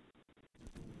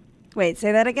 Wait,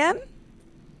 say that again?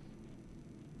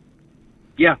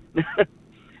 Yeah.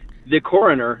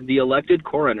 The elected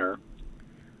coroner,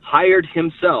 hired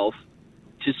himself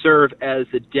to serve as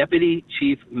the deputy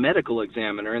chief medical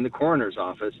examiner in the coroner's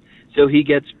office, so he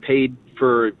gets paid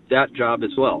for that job as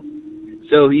well.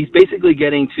 So he's basically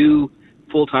getting 2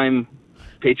 full-time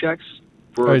paychecks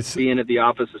for being at the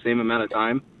office the same amount of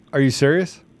time. Are you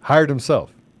serious? Hired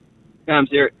himself? Yeah, I'm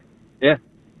serious. Yeah.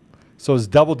 So it's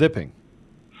double dipping.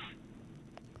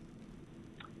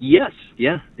 Yes.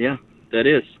 Yeah. That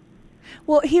is.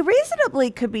 Well, he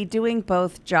reasonably could be doing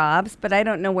both jobs, but I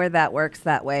don't know where that works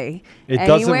that way. It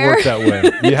doesn't work that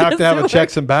way. You have to have a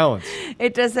checks and balance.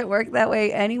 It doesn't work that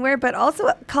way anywhere. But also,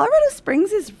 Colorado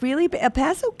Springs is really big. El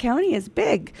Paso County is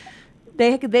big.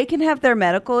 They can have their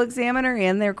medical examiner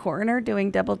and their coroner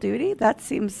doing double duty. That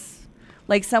seems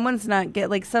like someone's not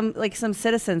some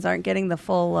citizens aren't getting the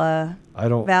full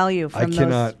value from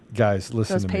guys,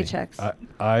 listen those to paychecks.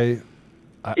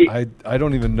 Me. I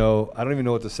don't even know. I don't even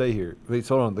know what to say here. Wait,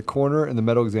 hold on. The coroner and the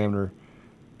medical examiner,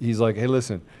 he's like, hey,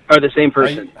 listen. Are the same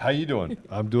person. How you doing?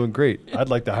 I'm doing great. I'd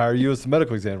like to hire you as the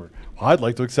medical examiner. Well, I'd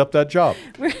like to accept that job.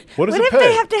 What does it pay? What if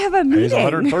they have to have a meeting? Pays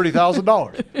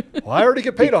 $130,000. Well, I already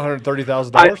get paid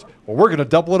 $130,000. Well, we're going to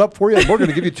double it up for you, and we're going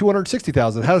to give you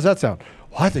 $260,000. How does that sound?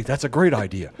 Well, I think that's a great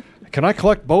idea. Can I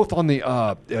collect both on the,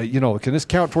 can this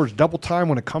count towards double time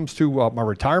when it comes to my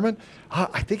retirement?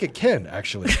 I think it can,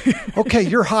 actually. Okay,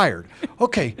 you're hired.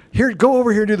 Okay, go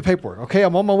over here and do the paperwork. Okay,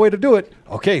 I'm on my way to do it.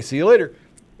 Okay, see you later.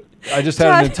 I just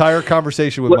had an entire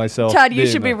conversation with myself. Todd, you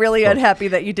should be really unhappy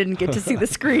that you didn't get to see the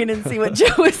screen and see what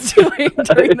Joe was doing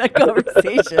during that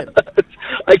conversation.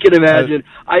 I can imagine.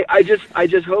 I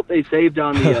just hope they saved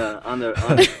on the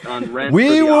on rent.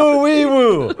 Wee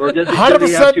woo. Or does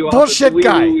 100% bullshit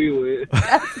guy.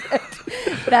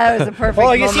 That was a perfect.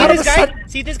 Oh, you moment.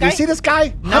 see this guy? You see this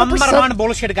guy? Number 1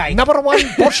 bullshit guy. Number 1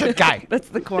 bullshit guy. That's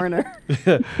the coroner. Or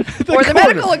the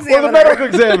medical examiner. Or the medical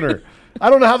examiner. I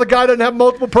don't know how the guy doesn't have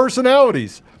multiple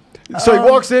personalities. So he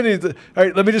walks in. All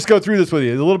right, let me just go through this with you.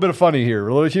 There's a little bit of funny here,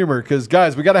 a little humor, because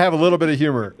guys, we got to have a little bit of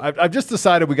humor. I've just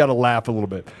decided we got to laugh a little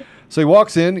bit. So he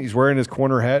walks in. He's wearing his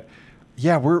corner hat.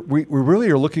 Yeah, we really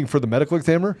are looking for the medical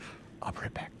examiner. I'll be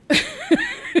right back.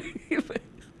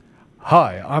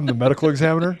 Hi, I'm the medical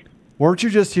examiner. Weren't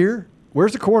you just here?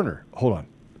 Where's the coroner? Hold on.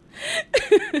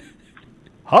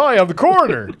 Hi, I'm the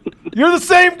coroner. You're the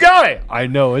same guy. I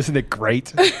know, isn't it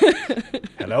great?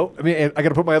 Hello? I got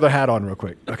to put my other hat on real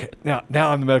quick. Okay, now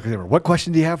I'm the medical examiner. What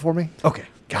question do you have for me? Okay,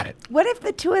 got it. What if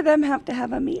the two of them have to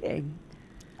have a meeting?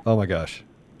 Oh my gosh.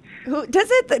 Does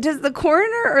the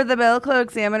coroner or the medical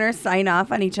examiner sign off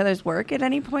on each other's work at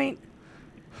any point?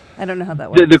 I don't know how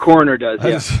that works. The coroner does,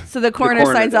 yeah. So the coroner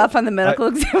signs off on the medical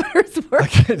examiner's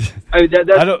work?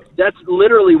 That's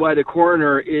literally why the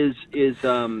coroner is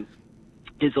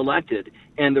elected,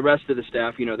 and the rest of the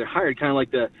staff, they're hired, kind of like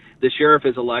the sheriff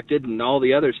is elected and all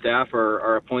the other staff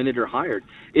are appointed or hired.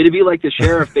 It'd be like the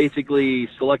sheriff basically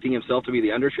selecting himself to be the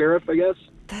undersheriff, I guess.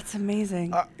 That's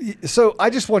amazing. So I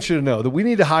just want you to know that we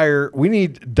need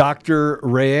Dr.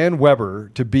 Rayanne Weber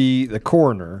to be the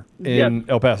coroner in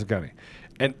El Paso County.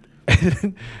 And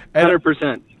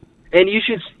 100%. And you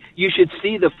should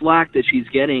see the flack that she's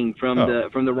getting from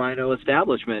the Rhino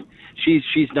establishment.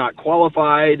 She's not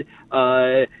qualified.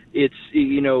 The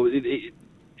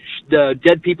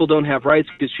dead people don't have rights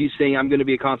because she's saying I'm going to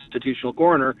be a constitutional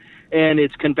coroner, and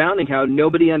it's confounding how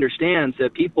nobody understands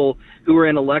that people who are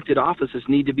in elected offices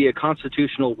need to be a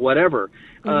constitutional whatever.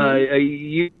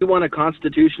 You want a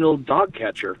constitutional dog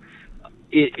catcher.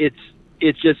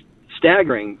 It's just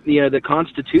staggering. The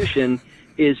Constitution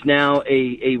is now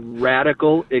a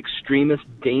radical, extremist,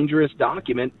 dangerous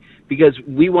document because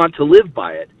we want to live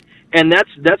by it. And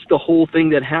that's the whole thing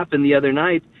that happened the other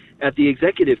night at the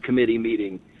executive committee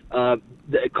meeting.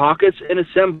 The caucus and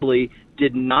assembly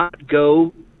did not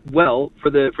go well for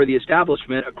the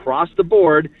establishment across the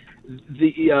board.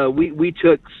 We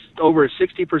took over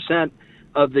 60%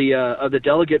 of the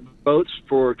delegate votes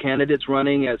for candidates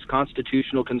running as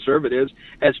constitutional conservatives,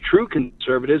 as true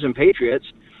conservatives and patriots.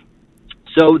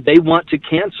 So they want to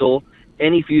cancel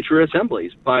any future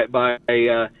assemblies by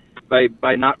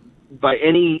not by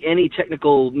any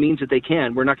technical means that they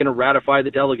can. We're not going to ratify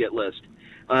the delegate list.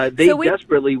 They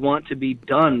desperately want to be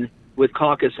done with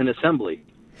caucus and assembly.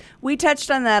 We touched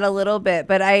on that a little bit,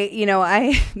 but I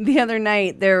the other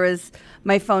night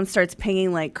my phone starts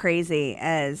pinging like crazy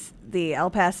as the El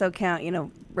Paso County,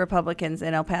 Republicans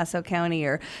in El Paso County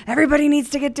everybody needs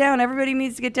to get down. Everybody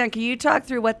needs to get down. Can you talk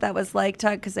through what that was like,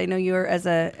 Tug? Because I know you were as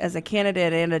a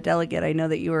candidate and a delegate. I know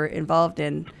that you were involved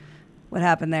in what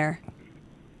happened there.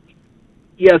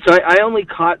 Yeah, so I only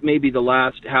caught maybe the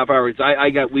last half hour.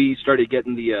 We started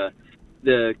getting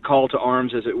the call to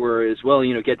arms, as it were, as well.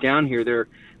 Get down here.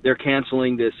 They're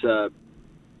canceling this.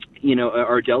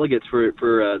 Our delegates for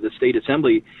the state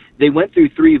assembly. They went through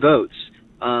 3 votes.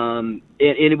 And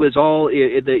it was all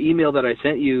the email that I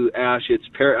sent you, Ash.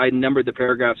 I numbered the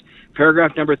paragraphs.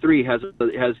 Paragraph number 3 has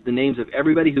the names of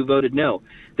everybody who voted no.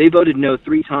 They voted no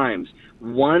 3 times.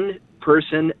 One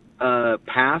person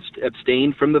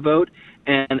abstained from the vote,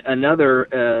 and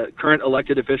another current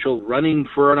elected official running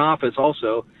for an office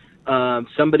also.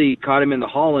 Somebody caught him in the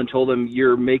hall and told him,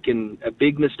 "You're making a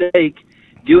big mistake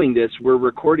doing this. We're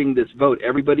recording this vote.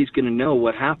 Everybody's going to know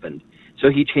what happened." So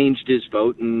he changed his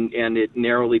vote, and it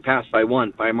narrowly passed by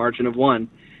a margin of 1.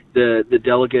 The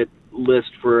delegate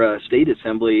list for state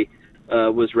assembly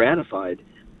was ratified,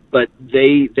 but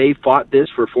they fought this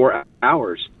for 4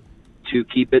 hours to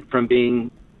keep it from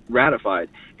being ratified.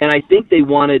 And I think they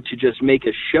wanted to just make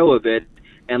a show of it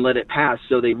and let it pass,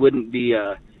 so they wouldn't be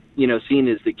seen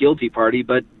as the guilty party.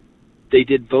 But they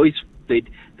did voice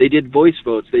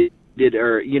votes. They did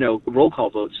roll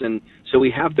call votes, and so we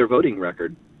have their voting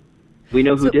record. We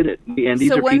know who did it. And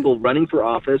these are people running for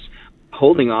office,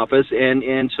 holding office,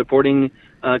 and supporting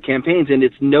campaigns. And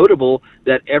it's notable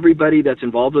that everybody that's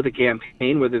involved with a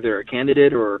campaign, whether they're a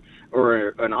candidate or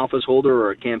an office holder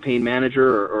or a campaign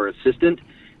manager or assistant,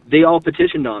 they all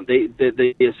petitioned on.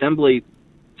 The assembly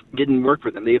didn't work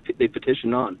for them. They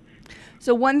petitioned on.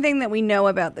 So one thing that we know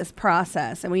about this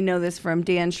process, and we know this from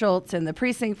Dan Schultz and the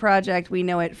Precinct Project, we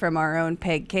know it from our own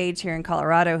Peg Cage here in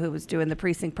Colorado, who was doing the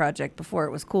Precinct Project before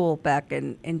it was cool back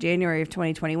in January of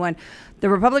 2021. The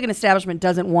Republican establishment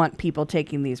doesn't want people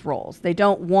taking these roles. They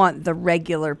don't want the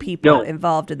regular people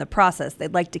involved in the process.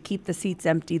 They'd like to keep the seats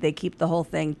empty. They keep the whole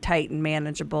thing tight and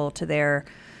manageable to their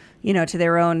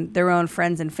own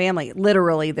friends and family,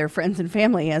 literally their friends and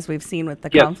family, as we've seen with the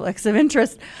conflicts of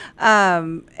interest.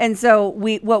 And so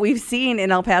what we've seen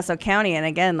in El Paso County, and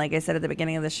again, like I said at the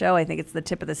beginning of the show, I think it's the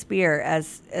tip of the spear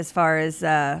as far as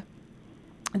the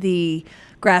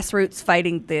grassroots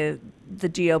fighting the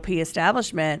GOP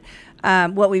establishment.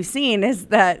 What we've seen is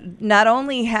that not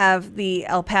only have the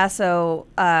El Paso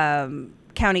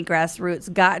county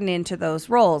grassroots gotten into those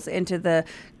roles, into the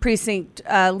precinct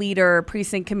leader,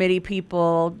 precinct committee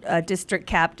people, district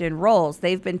captain roles.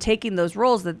 They've been taking those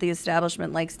roles that the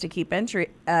establishment likes to keep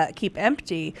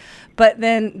empty, but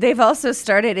then they've also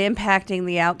started impacting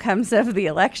the outcomes of the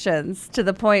elections to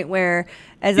the point where,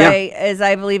 as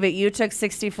I believe it, you took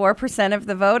 64% of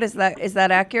the vote. Is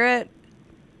that accurate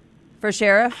for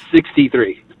sheriff?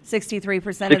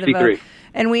 63% of the vote.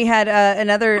 And we had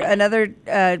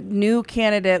another new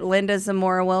candidate, Linda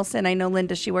Zamora Wilson. I know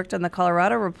Linda, she worked on the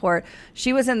Colorado Report.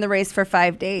 She was in the race for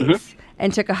 5 days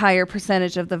and took a higher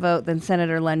percentage of the vote than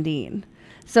Senator Lundeen.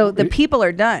 So the people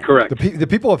are done. Correct. The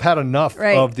people have had enough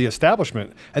of the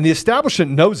establishment, and the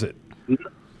establishment knows it. Yeah.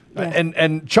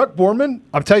 And Chuck Borman,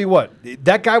 I'll tell you what,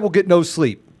 that guy will get no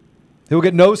sleep. He will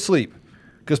get no sleep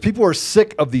because people are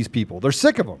sick of these people. They're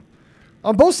sick of them.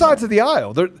 On both sides of the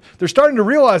aisle, they're starting to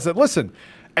realize that, listen,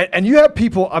 and you have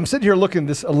people, I'm sitting here looking,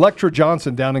 this Electra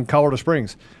Johnson down in Colorado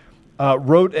Springs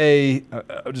wrote a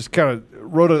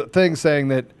thing saying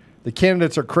that the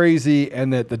candidates are crazy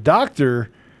and that the doctor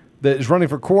that is running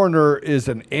for coroner is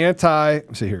an I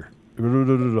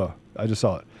just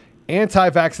saw it.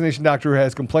 Anti-vaccination doctor who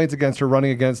has complaints against her running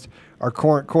against our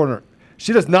current coroner.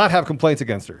 She does not have complaints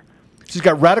against her. She's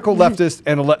got radical leftists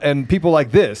and people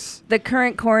like this. The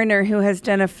current coroner who has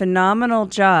done a phenomenal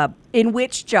job. In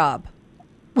which job?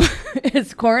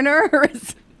 Is coroner or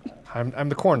is... I'm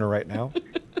the coroner right now.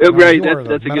 Right,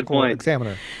 that's a good point.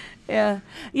 Examiner. Yeah.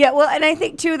 Well, and I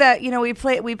think too that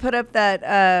we put up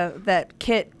that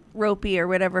Kit Ropey or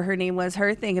whatever her name was,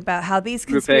 her thing about how these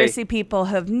conspiracy people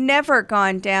have never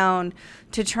gone down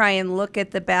to try and look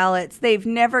at the ballots. They've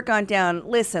never gone down.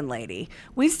 Listen, lady,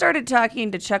 we started talking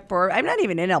to Chuck Broerman. I'm not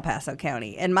even in El Paso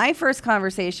County. And my first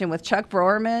conversation with Chuck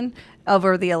Broerman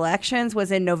over the elections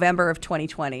was in November of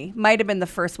 2020. Might have been the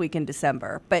first week in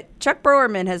December. But Chuck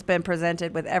Broerman has been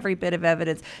presented with every bit of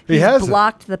evidence. He's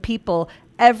blocked the people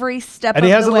every step And of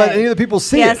he the hasn't way. let any of the people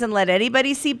see He it. hasn't let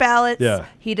anybody see ballots. Yeah.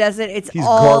 He doesn't. It's He's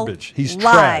all garbage. He's lies.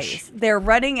 trash. They're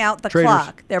running out the Traitors.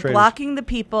 clock. They're Traitors. blocking the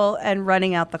people and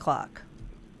running out the clock.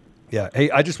 Yeah. Hey,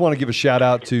 I just want to give a shout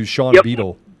out to Sean Yep.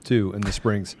 Beadle, too, in the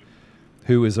Springs,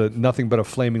 who is nothing but a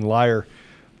flaming liar.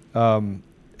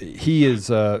 He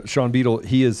is, Sean Beadle,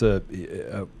 he is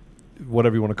a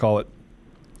whatever you want to call it,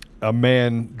 a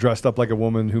man dressed up like a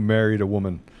woman who married a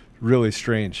woman. Really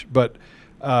strange. But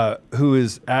who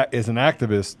is an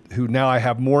activist who now I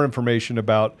have more information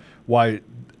about why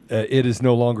it is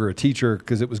no longer a teacher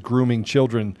because it was grooming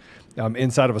children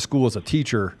inside of a school as a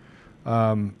teacher.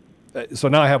 So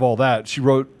now I have all that.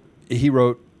 He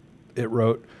wrote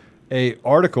a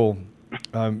article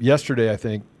yesterday, I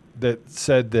think, that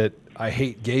said that I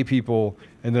hate gay people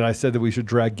and that I said that we should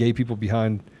drag gay people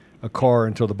behind a car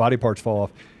until the body parts fall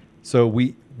off. So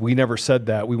we never said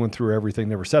that. We went through everything,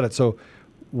 never said it. So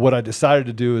what I decided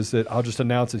to do is that I'll just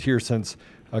announce it here since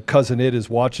Cousin It is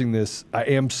watching this. I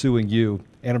am suing you,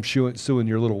 and I'm suing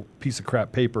your little piece of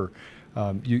crap paper.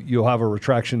 You'll have a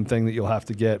retraction thing that you'll have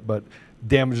to get, but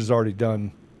damage is already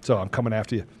done, so I'm coming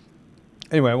after you.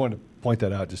 Anyway, I wanted to point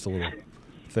that out, just a little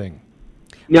thing.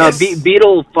 No, Yes.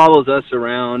 Beetle follows us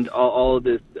around. All of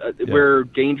this. Yeah. We're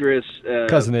dangerous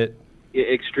Cousin It.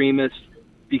 extremists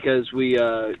because we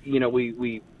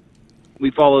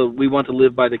follow. We want to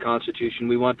live by the Constitution.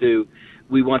 We want to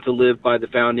live by the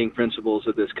founding principles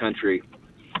of this country,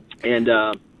 and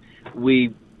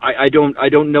I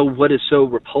don't know what is so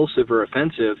repulsive or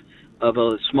offensive of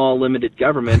a small limited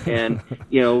government, and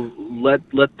let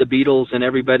the Beatles and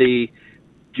everybody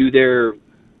do their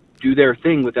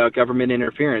thing without government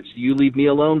interference. You leave me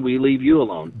alone, we leave you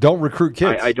alone. Don't recruit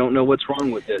kids. I don't know what's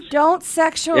wrong with this. Don't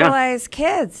sexualize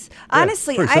kids.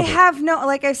 Honestly, very I simple. have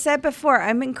like I've said before,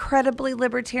 I'm incredibly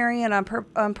libertarian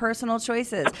on personal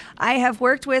choices. I have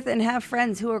worked with and have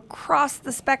friends who are across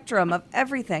the spectrum of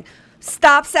everything.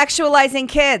 Stop sexualizing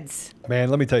kids. Man,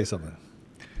 let me tell you something.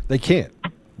 They can't.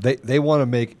 They want to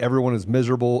make everyone as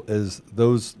miserable as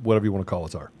those, whatever you want to call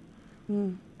us, are.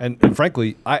 And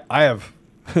frankly, I have,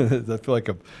 I feel like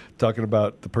I'm talking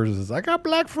about the person who says, I got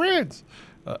black friends.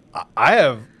 I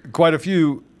have quite a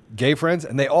few gay friends,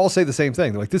 and they all say the same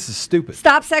thing. They're like, this is stupid.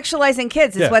 Stop sexualizing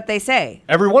kids is Yeah. what they say.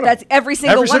 Every one of That's them. every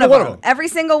single one of them. Every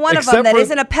single one of them Except that for-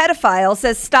 isn't a pedophile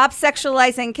says stop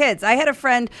sexualizing kids. I had a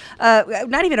friend,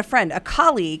 not even a friend, a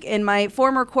colleague in my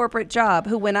former corporate job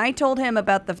who, when I told him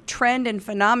about the trend and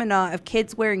phenomena of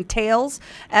kids wearing tails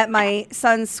at my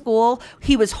son's school,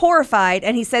 he was horrified,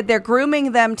 and he said they're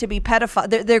grooming them to be pedophile.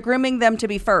 They're grooming them to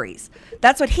be furries.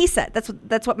 That's what he said.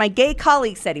 That's what my gay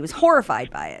colleague said. He was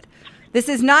horrified by it. This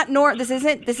is not This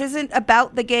isn't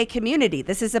about the gay community.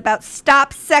 This is about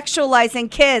stop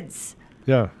sexualizing kids.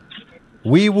 Yeah.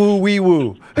 Wee woo, wee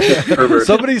woo.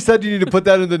 Somebody said you need to put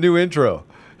that in the new intro.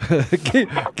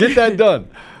 Get that done.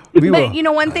 Wee woo.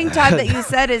 But one thing, Todd, that you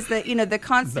said is that the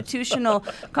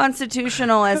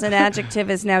constitutional as an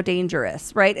adjective is now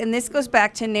dangerous, right? And this goes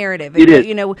back to narrative. It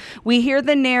is. We hear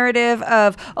the narrative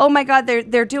of, oh my God,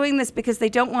 they're doing this because they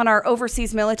don't want our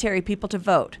overseas military people to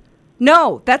vote.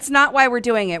 No, that's not why we're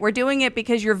doing it. We're doing it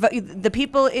because the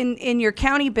people in your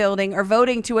county building are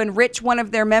voting to enrich one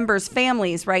of their members'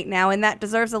 families right now, and that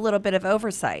deserves a little bit of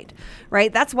oversight,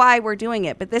 right? That's why we're doing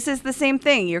it. But this is the same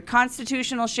thing. Your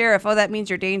constitutional sheriff, that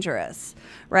means you're dangerous,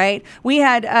 right? We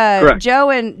had Joe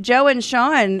and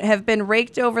Sean have been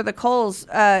raked over the coals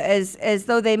as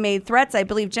though they made threats. I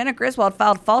believe Jenna Griswold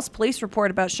filed a false police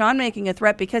report about Sean making a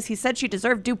threat because he said she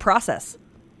deserved due process.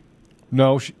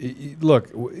 No, look,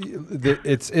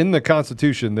 it's in the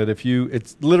Constitution that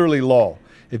it's literally law.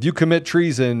 If you commit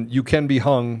treason, you can be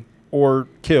hung or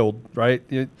killed, right?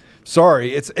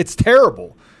 Sorry, it's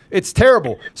terrible. It's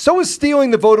terrible. So is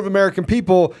stealing the vote of American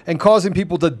people and causing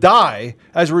people to die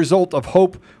as a result of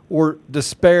hope or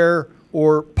despair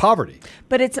or poverty.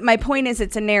 But my point is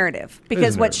it's a narrative,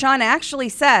 because what Sean actually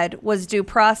said was due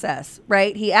process,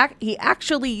 right? He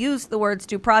actually used the words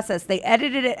due process. They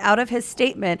edited it out of his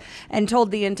statement and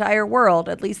told the entire world,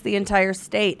 at least the entire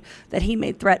state, that he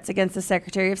made threats against the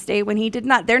Secretary of State when he did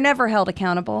not. They're never held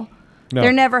accountable. No.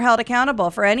 They're never held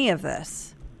accountable for any of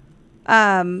this.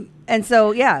 And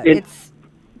so,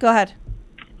 go ahead.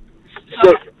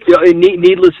 So,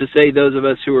 needless to say, those of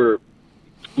us who are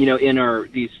in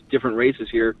these different races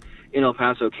here in El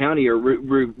Paso County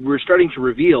we're starting to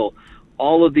reveal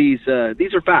all of these are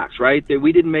facts, right? That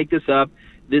we didn't make this up.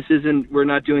 We're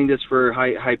not doing this for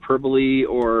hyperbole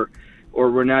or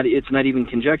it's not even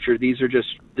conjecture. This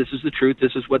is the truth.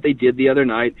 This is what they did the other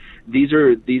night. These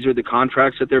are the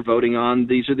contracts that they're voting on.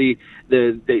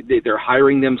 They're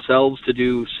hiring themselves to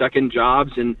do second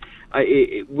jobs, and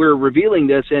we're revealing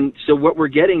this, and so what we're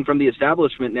getting from the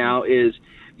establishment now is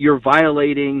you're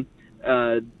violating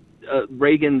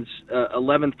Reagan's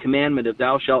 11th commandment of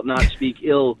 "Thou shalt not speak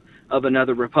ill of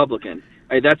another Republican."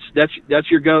 That's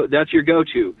your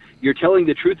go-to. You're telling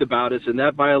the truth about us, and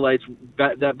that violates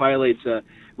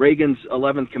Reagan's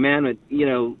 11th commandment.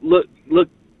 Look,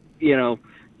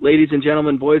 ladies and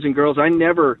gentlemen, boys and girls, I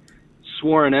never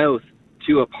swore an oath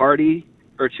to a party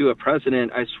or to a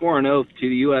president. I swore an oath to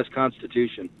the U.S.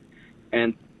 Constitution,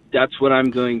 and that's what I'm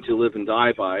going to live and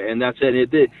die by. And that's it.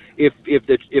 If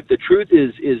the truth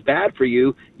is bad for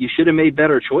you, you should have made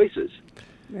better choices.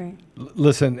 Right.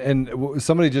 Listen, and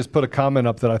somebody just put a comment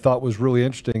up that I thought was really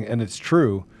interesting, and it's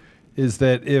true, is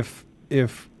that if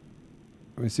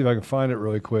let me see if I can find it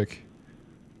really quick.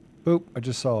 Boop, I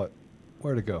just saw it.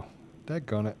 Where'd it go?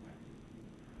 Daggone it.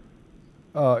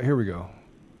 Here we go.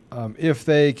 If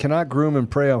they cannot groom and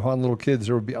prey upon little kids,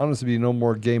 there would be honestly no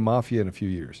more gay mafia in a few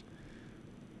years.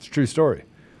 It's a true story.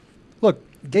 Look,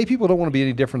 gay people don't want to be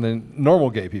any different than normal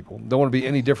gay people. Don't want to be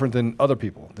any different than other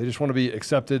people. They just want to be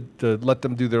accepted, to let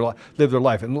them do live their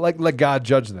life, and let God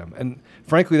judge them. And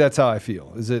frankly, that's how I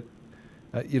feel. Is it,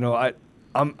 I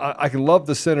can love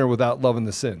the sinner without loving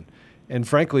the sin. And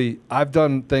frankly, I've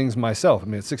done things myself. I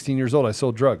mean, at 16 years old, I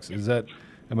sold drugs. Am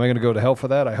I going to go to hell for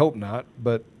that? I hope not.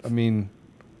 But I mean,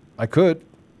 I could.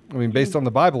 I mean, based on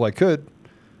the Bible, I could.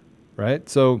 Right?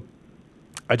 So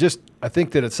I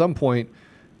think that at some point,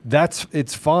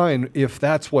 it's fine if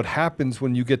that's what happens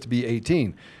when you get to be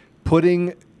 18.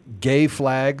 Putting gay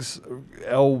flags,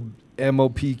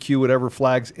 LMOPQ, whatever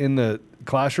flags in the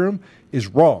classroom is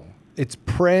wrong. It's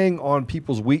preying on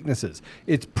people's weaknesses.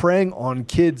 It's preying on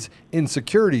kids'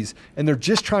 insecurities, and they're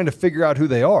just trying to figure out who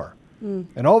they are.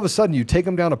 And all of a sudden, you take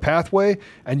them down a pathway,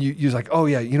 and you're like, oh,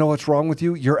 yeah, you know what's wrong with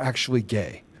you? You're actually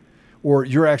gay. Or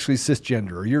you're actually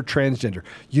cisgender, or you're transgender.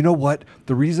 You know what?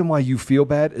 The reason why you feel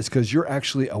bad is because you're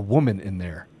actually a woman in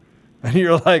there. And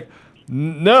you're like,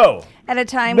 no. At a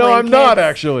time no, when I'm kids, not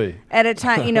actually. At a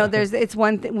time, it's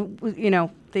one thing,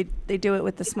 they do it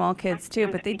with the small kids too,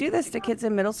 but they do this to kids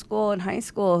in middle school and high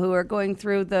school who are going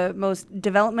through the most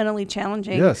developmentally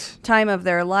challenging time of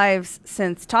their lives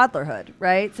since toddlerhood,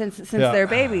 right? Since they're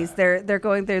babies, they're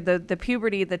going through the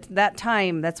puberty, that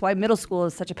time. That's why middle school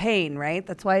is such a pain, right?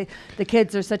 That's why the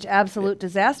kids are such absolute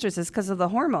disasters, is because of the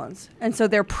hormones. And so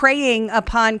they're preying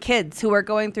upon kids who are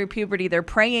going through puberty. They're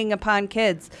preying upon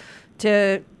kids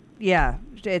to,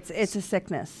 it's a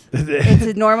sickness. It's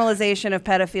a normalization of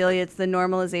pedophilia. It's the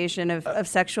normalization of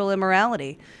sexual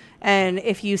immorality. And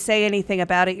if you say anything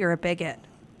about it, you're a bigot.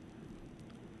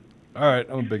 All right,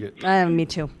 I'm a bigot. Me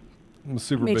too. I'm a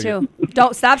super bigot. Me too.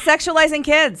 Don't stop sexualizing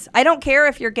kids. I don't care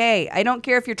if you're gay. I don't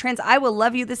care if you're trans. I will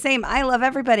love you the same. I love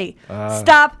everybody.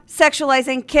 Stop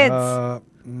sexualizing kids.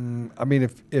 I mean,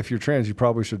 if you're trans, you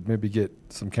probably should maybe get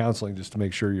some counseling just to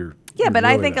make sure you're. Yeah, but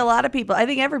really I think a lot of people. I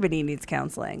think everybody needs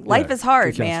counseling. Life is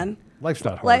hard, man. Life's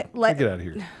not hard. Get out of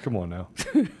here. Come on now.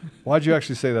 Why'd you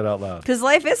actually say that out loud? Because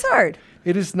life is hard.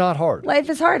 It is not hard. Life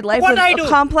is hard. Life with a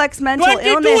complex mental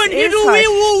illness is hard.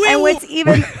 And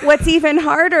what's even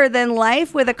harder than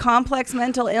life with a complex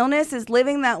mental illness is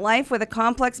living that life with a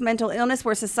complex mental illness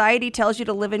where society tells you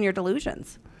to live in your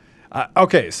delusions.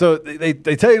 Okay, so they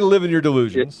tell you to live in your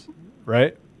delusions,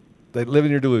 right? They live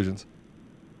in your delusions.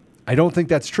 I don't think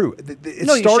that's true.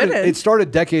 It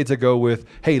started decades ago with,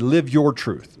 hey, live your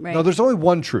truth. Right. No, there's only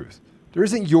one truth. There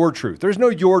isn't your truth. There's no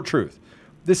your truth.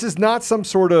 This is not some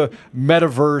sort of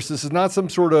metaverse. This is not some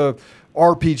sort of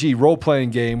RPG,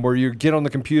 role-playing game where you get on the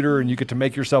computer and you get to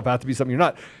make yourself out to be something you're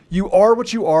not. You are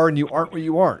what you are and you aren't what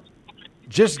you aren't.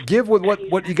 Just give with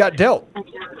what you got dealt.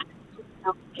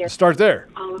 Start there.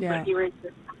 Yeah.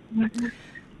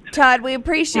 Todd, we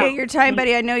appreciate your time,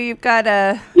 buddy. I know you've got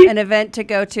an event to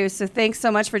go to, so thanks so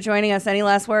much for joining us. Any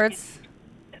last words?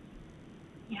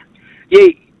 Yeah,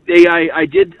 I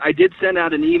did send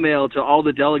out an email to all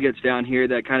the delegates down here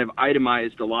that kind of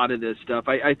itemized a lot of this stuff.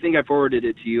 I think I forwarded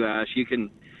it to you, Ash. You can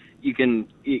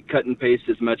cut and paste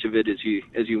as much of it as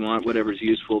you want, whatever's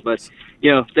useful. But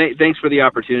thanks for the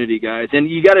opportunity, guys. And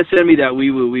you got to send me that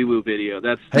wee woo video.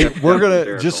 We're gonna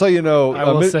hysterical. Just so you know, I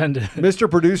will send it. Mr.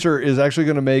 Producer is actually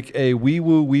going to make a wee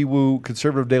woo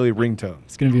Conservative Daily ringtone.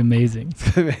 It's going to be amazing.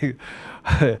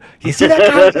 You see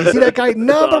that guy?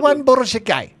 Number one bullshit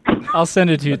guy. I'll send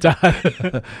it to you,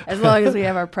 Todd. As long as we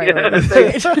have our priorities.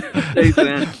 Thanks,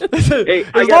 man. Hey,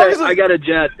 I got a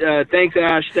jet. Thanks,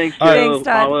 Ash. Thanks, Joe. Thanks,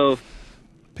 Todd. Paulo.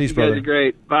 Peace, brother. You guys are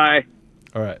great. Bye.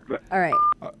 All right. All right.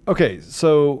 Okay,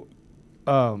 so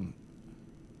Craig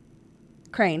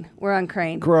Crane. We're on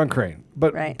Crane. We're on Crane.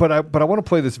 But Right. but I want to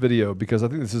play this video because I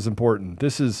think this is important.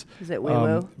 This is it woo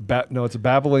woo? No, it's a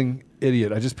babbling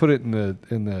idiot. I just put it in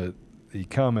the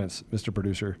comments, Mr.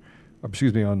 Producer. Or,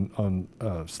 excuse me, on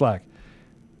Slack.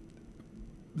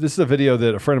 This is a video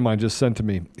that a friend of mine just sent to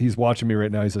me. He's watching me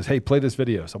right now. He says, "Hey, play this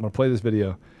video." So I'm going to play this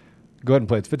video. Go ahead and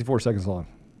play it. It's 54 seconds long,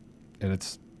 and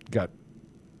it's got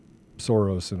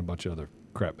Soros and a bunch of other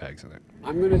crap bags in it.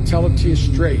 I'm going to tell it to you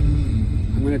straight.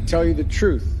 I'm going to tell you the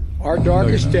truth. Our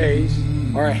darkest days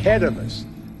are ahead of us,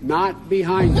 not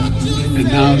behind us. And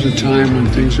now's the time when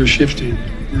things are shifting.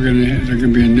 There's going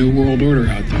to be a new world order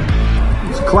out there.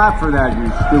 Let's clap for that,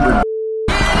 you stupid.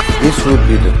 This would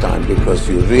be the time because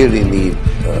you really need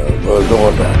world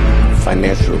order,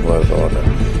 financial world order.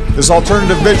 This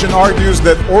alternative vision argues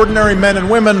that ordinary men and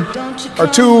women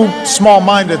are too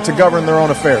small-minded to govern their own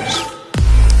affairs.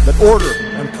 That order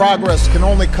and progress can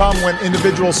only come when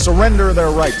individuals surrender their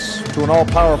rights to an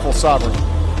all-powerful sovereign.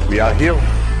 We are here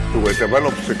to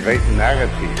develop the great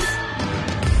narrative,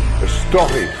 a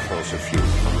story for the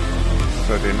future.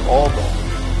 But in order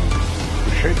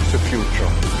to shape the future,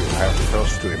 you have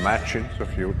first to imagine the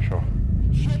future,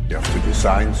 you have to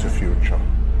design the future,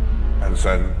 and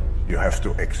then you have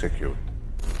to execute.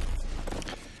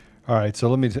 All right, so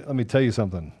let me tell you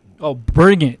something. Oh,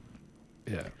 bring it.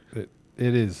 Yeah,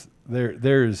 it is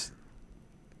there's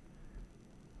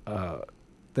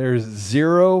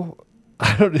zero.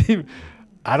 I don't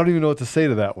even know what to say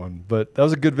to that one. But that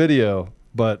was a good video.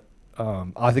 But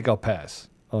I think I'll pass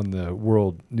on the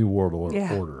new world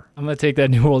order. I'm gonna take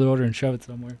that new world order and shove it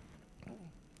somewhere.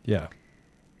 Yeah.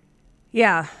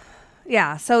 Yeah.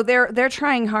 Yeah, so they're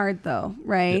trying hard though,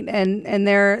 right? Yeah. And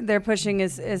they're pushing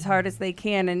as hard as they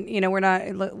can, and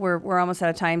we're almost out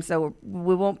of time, so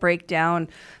we won't break down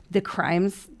the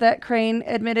crimes that Crane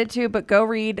admitted to. But go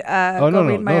read. Read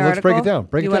my article. Let's break it down.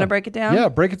 You want to break it down? Yeah,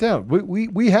 break it down.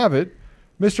 We have it,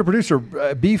 Mr. Producer.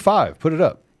 B5, put it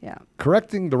up. Yeah.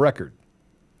 Correcting the record.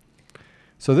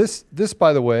 So this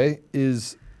by the way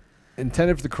is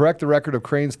intended to correct the record of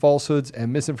Crane's falsehoods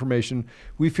and misinformation.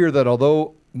 We fear that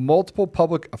although multiple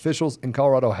public officials in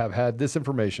Colorado have had this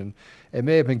information, it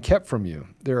may have been kept from you.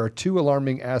 There are two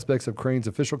alarming aspects of Crane's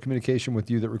official communication with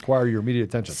you that require your immediate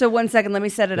attention. So 1 second, let me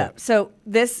set it up. So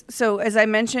as I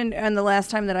mentioned on the last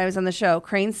time that I was on the show,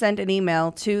 Crane sent an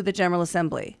email to the General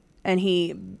Assembly. And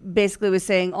he basically was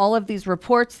saying all of these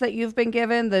reports that you've been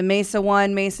given, the Mesa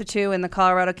 1, Mesa 2, and the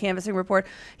Colorado Canvassing Report,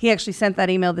 he actually sent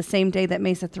that email the same day that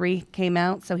Mesa 3 came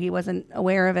out, so he wasn't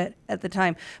aware of it at the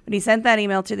time. But he sent that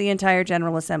email to the entire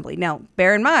General Assembly. Now,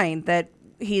 bear in mind that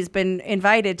he's been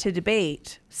invited to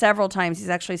debate several times. He's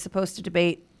actually supposed to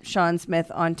debate Sean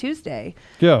Smith on Tuesday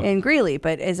in Greeley,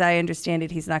 but as I understand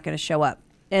it, he's not going to show up.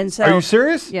 And so, are you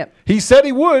serious? Yep. He said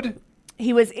he would.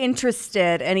 He was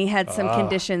interested, and he had some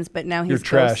conditions, but now he's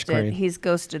ghosted. He's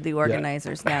ghosted the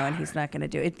organizers now, and he's not going to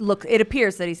do it. Look, it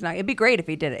appears that he's not. It'd be great if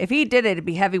he did it. If he did it, it'd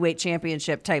be heavyweight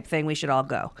championship type thing. We should all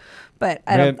go, but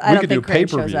I don't think Crane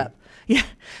shows up. Yeah,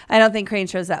 I don't think Crane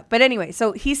shows up. But anyway,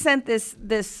 so he sent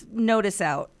this notice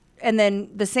out, and then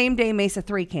the same day Mesa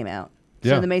 3 came out.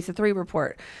 So the Mesa 3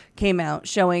 report came out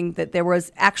showing that there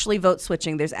was actually vote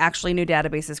switching. There's actually new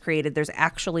databases created. There's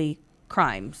actually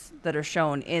crimes that are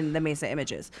shown in the Mesa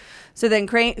images. So then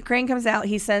Crane comes out,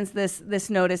 he sends this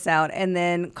notice out, and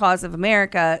then Cause of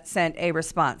America sent a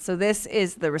response. So this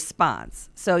is the response.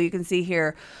 So you can see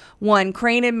here, 1,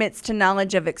 Crane admits to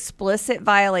knowledge of explicit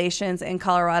violations in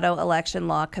Colorado election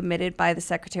law committed by the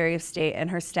Secretary of State and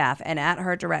her staff and at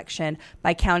her direction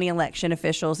by county election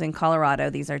officials in Colorado.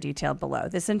 These are detailed below.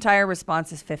 This entire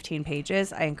response is 15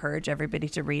 pages. I encourage everybody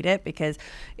to read it because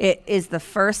it is the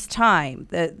first time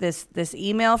that this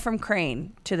email from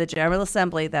Crane to the General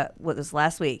Assembly that was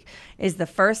last week is the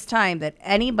first time that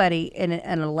anybody in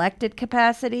an elected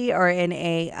capacity or in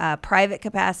a private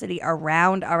capacity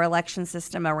around our election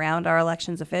system, around our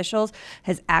elections officials,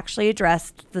 has actually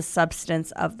addressed the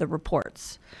substance of the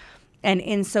reports. And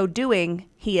in so doing,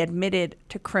 he admitted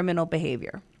to criminal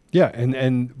behavior. Yeah,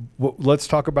 and let's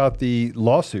talk about the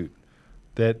lawsuit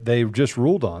that they just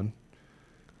ruled on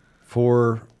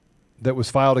that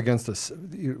was filed against us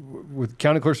with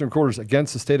county clerks and recorders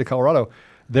against the state of Colorado.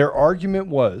 Their argument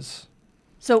was...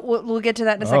 So we'll get to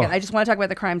that in a second. I just want to talk about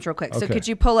the crimes real quick. Okay. So could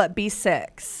you pull up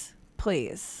B6,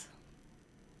 please?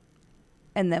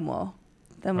 And then we'll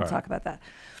talk about that.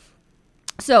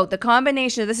 So the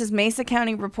combination, this is Mesa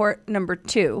County Report number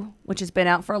 2, which has been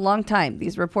out for a long time.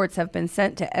 These reports have been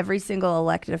sent to every single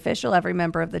elected official, every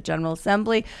member of the General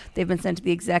Assembly. They've been sent to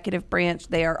the executive branch.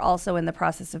 They are also in the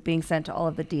process of being sent to all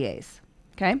of the DAs.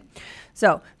 Okay.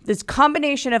 So this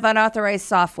combination of unauthorized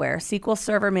software, SQL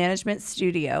Server Management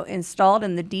Studio, installed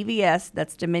in the DVS,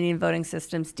 that's Dominion Voting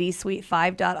Systems, D Suite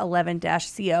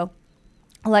 5.11-CO,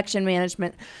 election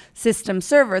management system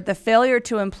server, the failure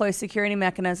to employ security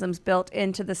mechanisms built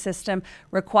into the system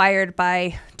required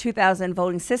by 2000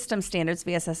 voting system standards,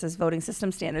 VSS's voting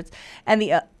system standards, and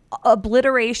the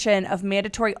obliteration of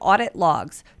mandatory audit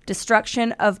logs,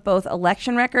 destruction of both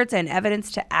election records and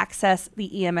evidence to access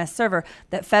the EMS server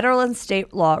that federal and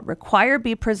state law require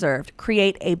be preserved,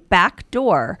 create a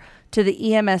backdoor to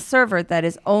the EMS server that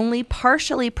is only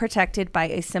partially protected by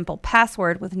a simple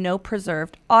password with no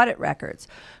preserved audit records.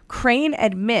 Crane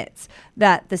admits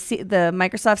that the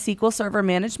Microsoft SQL Server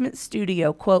Management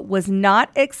Studio, quote, was not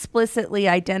explicitly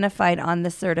identified on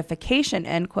the certification,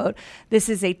 end quote. This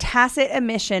is a tacit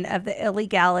admission of the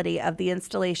illegality of the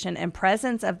installation and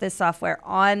presence of this software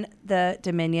on the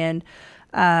Dominion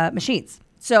machines.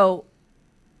 So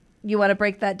you want to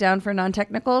break that down for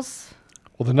non-technicals?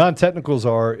 Well, the non-technicals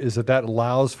is that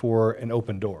allows for an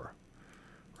open door,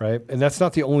 right? And that's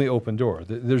not the only open door.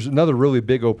 There's another really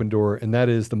big open door, and that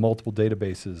is the multiple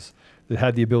databases that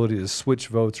had the ability to switch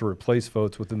votes or replace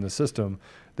votes within the system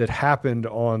that happened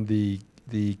on the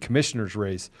commissioner's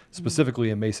race, specifically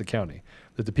in Mesa County.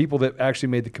 That the people that actually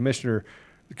made the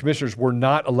commissioners were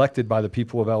not elected by the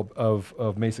people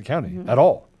of Mesa County at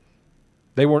all.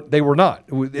 They were not.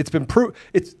 It's been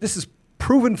this is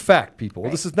proven fact, people.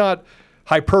 Right. This is not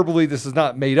hyperbole. This is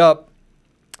not made up.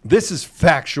 This is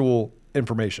factual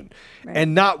information. Right.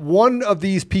 And not one of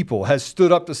these people has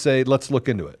stood up to say, let's look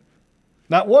into it.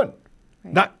 Not one.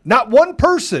 Right. Not one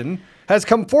person has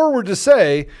come forward to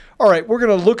say, all right, we're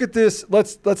going to look at this.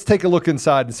 Let's take a look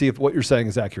inside and see if what you're saying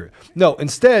is accurate. No,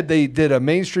 instead they did a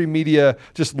mainstream media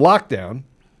just lockdown,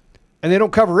 and they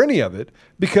don't cover any of it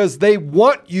because they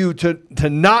want you to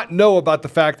not know about the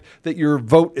fact that your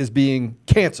vote is being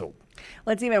canceled.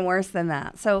 Well, it's even worse than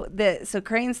that. So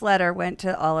Crane's letter went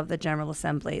to all of the General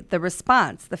Assembly. The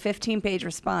response, the 15-page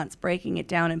response, breaking it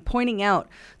down and pointing out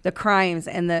the crimes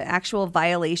and the actual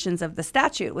violations of the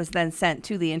statute was then sent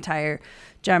to the entire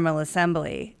General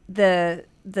Assembly.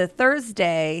 The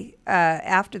Thursday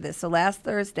after this, so last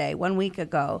Thursday, 1 week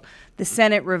ago, the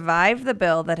Senate revived the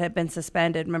bill that had been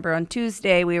suspended. Remember, on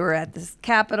Tuesday, we were at the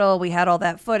Capitol. We had all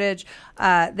that footage.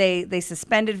 They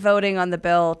suspended voting on the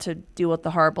bill to deal with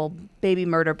the horrible baby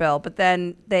murder bill. But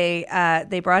then they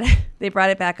brought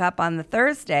it back up on the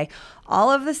Thursday.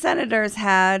 All of the senators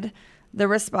had the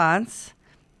response.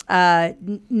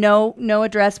 No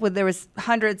address. There was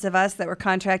hundreds of us that were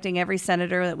contacting every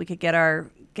senator that we could get our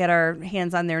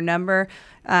hands on their number.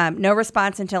 No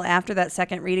response until after that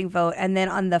second reading vote. And then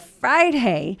on the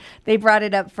Friday, they brought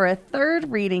it up for a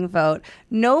third reading vote.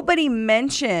 Nobody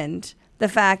mentioned the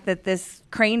fact that this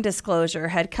Crane disclosure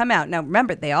had come out. Now,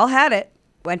 remember, they all had it.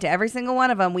 Went to every single one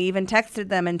of them. We even texted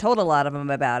them and told a lot of them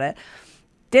about it.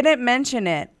 Didn't mention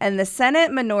it. And the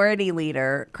Senate Minority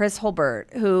Leader, Chris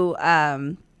Holbert, who...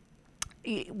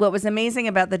 what was amazing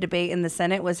about the debate in the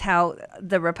Senate was how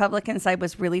the Republican side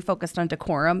was really focused on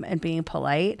decorum and being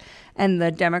polite, and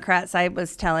the Democrat side was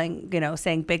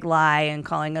saying big lie and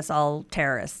calling us all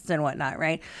terrorists and whatnot,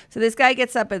 right? So this guy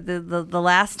gets up at the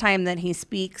last time that he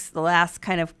speaks, the last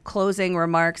kind of closing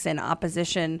remarks in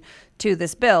opposition to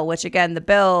this bill, which again, the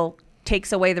bill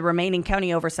takes away the remaining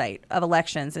county oversight of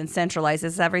elections and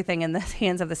centralizes everything in the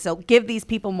hands of the so give these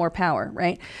people more power,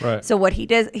 right? So what he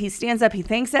does, he stands up, he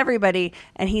thanks everybody,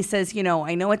 and he says, I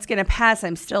know it's going to pass.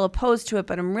 I'm still opposed to it,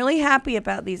 but I'm really happy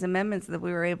about these amendments that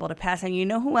we were able to pass. And you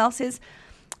know who else is?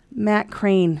 Matt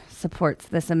Crane supports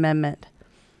this amendment.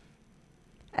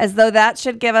 As though that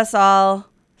should give us all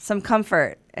some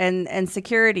comfort and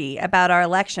security about our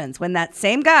elections, when that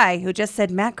same guy who just said,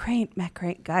 Matt Crane,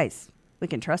 guys, we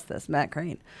can trust this, Matt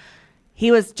Crane. He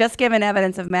was just given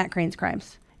evidence of Matt Crane's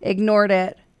crimes, ignored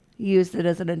it, used it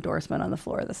as an endorsement on the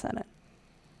floor of the Senate.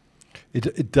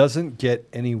 It doesn't get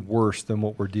any worse than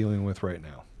what we're dealing with right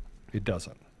now. It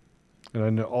doesn't. And I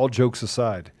know, all jokes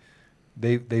aside,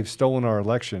 they've stolen our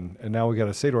election, and now we got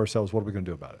to say to ourselves, what are we going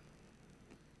to do about it?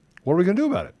 What are we going to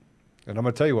do about it? And I'm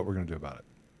going to tell you what we're going to do about it.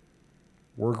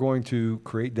 We're going to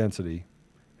create density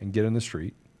and get in the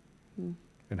street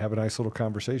and have a nice little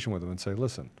conversation with them and say,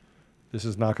 listen, this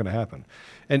is not going to happen.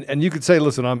 And you could say,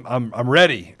 listen, I'm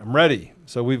ready. I'm ready.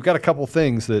 So we've got a couple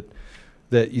things that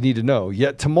you need to know.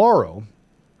 Yet tomorrow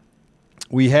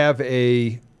we have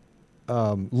a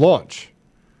launch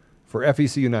for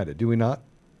FEC United. Do we not,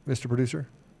 Mr. Producer?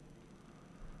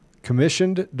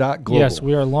 Commissioned.global. Yes,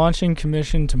 we are launching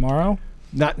Commission tomorrow.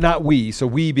 Not we. So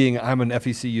we being, I'm an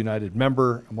FEC United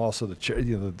member. I'm also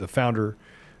the founder.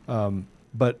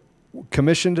 But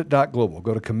Commissioned.global.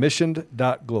 Go to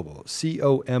commissioned.global.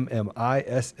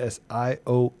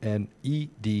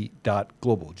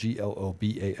 COMMISSIONED.global.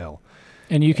 GLOBAL.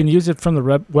 And you can use it from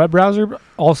the web browser.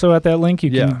 Also at that link,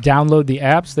 you can download the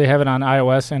apps. They have it on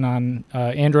iOS and on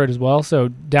Android as well. So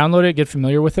download it, get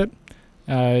familiar with it,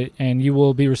 and you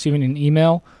will be receiving an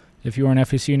email if you are an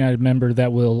FEC United member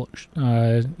that will,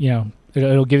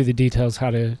 it'll give you the details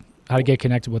how to get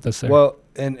connected with us there. Well,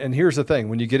 and here's the thing.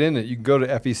 When you get in it, you can go to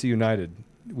FEC United.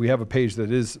 We have a page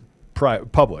that is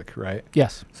public, right?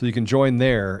 Yes. So you can join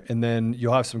there, and then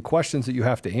you'll have some questions that you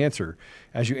have to answer.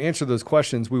 As you answer those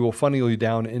questions, we will funnel you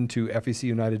down into FEC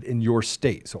United in your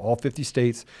state. So all 50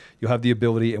 states, you'll have the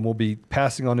ability, and we'll be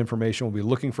passing on information. We'll be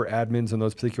looking for admins in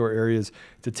those particular areas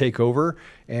to take over.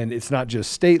 And it's not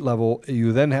just state level.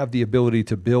 You then have the ability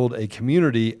to build a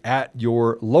community at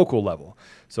your local level.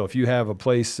 So if you have a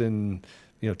place in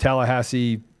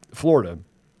Tallahassee, Florida,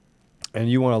 and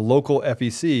you want a local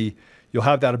FEC, you'll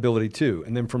have that ability too.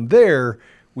 And then from there,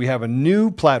 we have a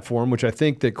new platform, which I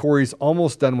think that Corey's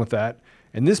almost done with that.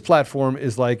 And this platform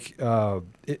is like,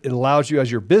 it allows you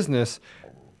as your business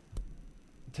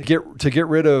to get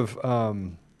rid of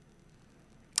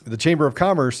the Chamber of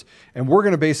Commerce. And we're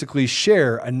going to basically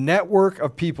share a network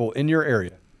of people in your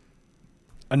area.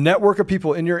 A network of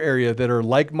people in your area that are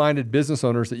like-minded business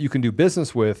owners that you can do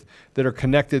business with that are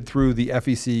connected through the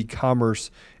FEC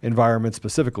commerce environment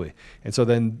specifically. And so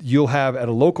then you'll have at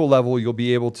a local level, you'll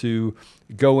be able to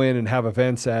go in and have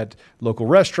events at local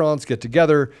restaurants, get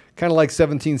together, kind of like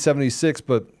 1776,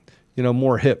 but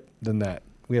more hip than that.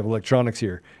 We have electronics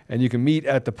here. And you can meet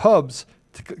at the pubs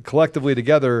collectively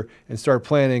together and start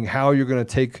planning how you're going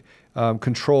to take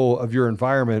control of your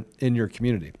environment in your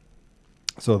community.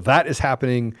 So that is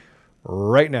happening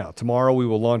right now. Tomorrow we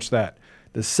will launch that.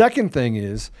 The second thing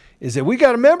is that we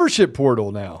got a membership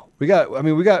portal now. We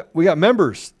got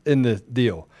members in the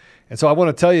deal. And so I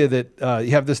want to tell you that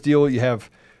you have this deal. You have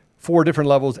 4 different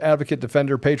levels: Advocate,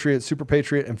 Defender, Patriot, Super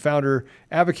Patriot, and Founder.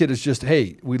 Advocate is just,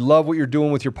 hey, we love what you're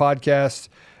doing with your podcast,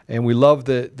 and we love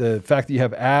the fact that you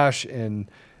have Ash and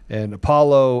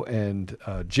Apollo and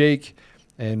Jake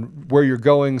and where you're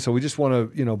going. So we just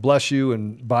want to, bless you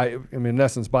and in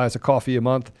essence, buy us a coffee a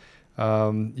month.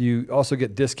 You also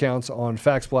get discounts on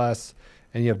Fax Blasts,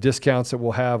 and you have discounts that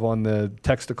we'll have on the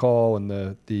text to call and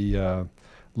the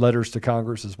letters to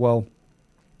Congress as well.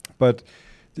 But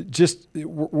just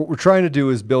what we're trying to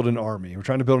do is build an army. We're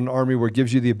trying to build an army where it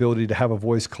gives you the ability to have a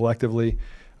voice collectively,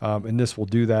 and this will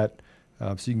do that.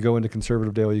 So you can go into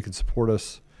Conservative Daily. You can support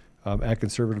us at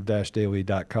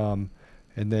conservative-daily.com.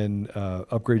 And then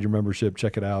upgrade your membership,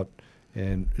 check it out,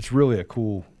 and it's really a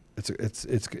cool.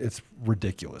 It's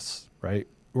ridiculous, right?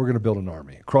 We're going to build an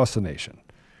army across the nation.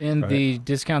 And right? The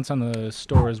discounts on the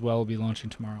store as well will be launching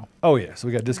tomorrow. Oh yeah, so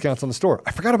we got discounts on the store.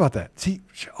 I forgot about that. See,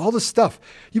 all this stuff.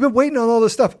 You've been waiting on all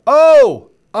this stuff. Oh,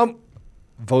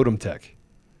 Votum Tech.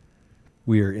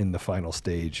 We are in the final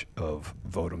stage of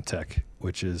Votum Tech,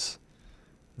 which is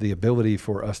the ability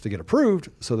for us to get approved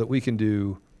so that we can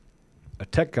do a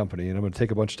tech company, and I'm going to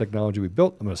take a bunch of technology we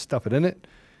built, I'm going to stuff it in it,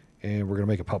 and we're going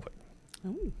to make it public.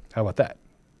 Ooh. How about that?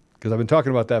 Because I've been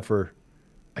talking about that for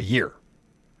a year.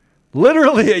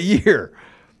 Literally a year.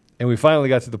 And we finally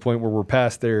got to the point where we're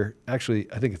past their,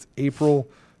 actually, I think it's April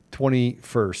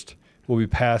 21st, we'll be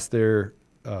past their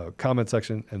comment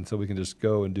section, and so we can just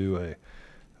go and do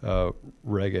a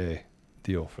Reg A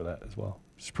deal for that as well,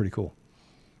 which is pretty cool.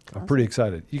 Awesome. I'm pretty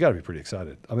excited. You got to be pretty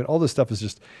excited. I mean, all this stuff is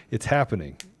just, it's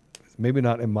happening. Maybe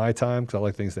not in my time, because I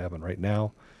like things to happen right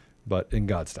now, but in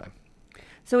God's time.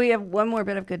 So we have one more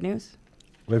bit of good news.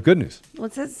 We have good news. Well,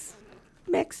 it says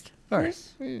mixed. All right.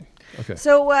 Okay.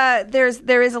 So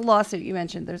there is a lawsuit. You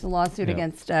mentioned there's a lawsuit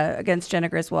against Jena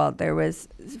Griswold. There was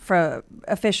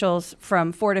officials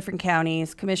from 4 different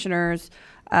counties, commissioners,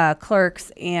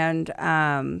 clerks,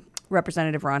 and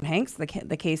Representative Ron Hanks.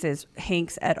 The case is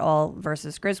Hanks et al.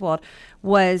 Versus Griswold.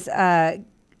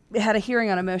 Had a hearing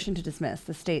on a motion to dismiss,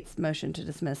 the state's motion to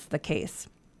dismiss the case.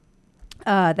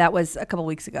 That was a couple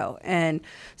weeks ago. And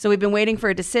so we've been waiting for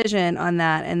a decision on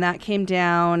that, and that came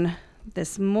down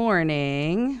this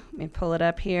morning. Let me pull it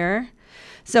up here.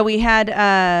 So we had,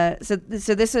 so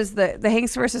this is the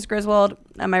Hanks versus Griswold.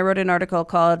 I wrote an article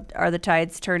called "Are the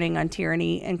Tides Turning on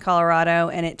Tyranny in Colorado?"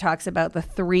 And it talks about the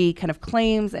 3 kind of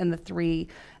claims and the 3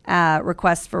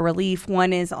 requests for relief.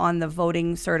 One is on the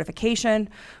voting certification.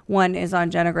 One is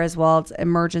on Jena Griswold's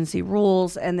emergency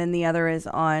rules. And then the other is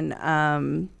on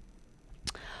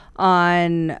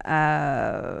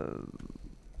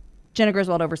Jena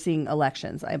Griswold overseeing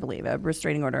elections, I believe, a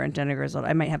restraining order on Jena Griswold.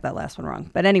 I might have that last one wrong.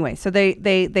 But anyway, so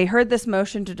they heard this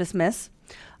motion to dismiss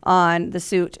on the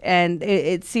suit, and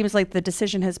it seems like the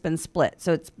decision has been split.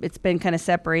 So it's been kind of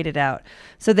separated out.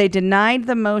 So they denied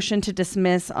the motion to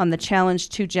dismiss on the challenge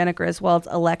to Jena Griswold's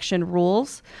election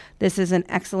rules. This is an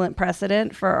excellent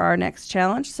precedent for our next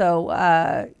challenge. So,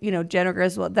 Jena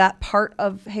Griswold, that part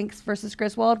of Hanks versus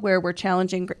Griswold where we're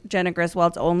challenging Jena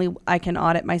Griswold's only I can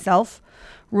audit myself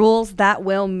rules, that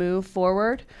will move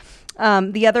forward.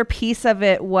 The other piece of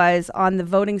it was on the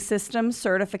voting system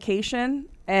certification.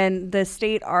 And the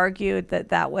state argued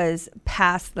that was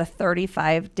past the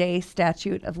 35-day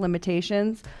statute of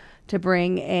limitations to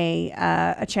bring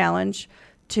a challenge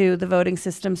to the voting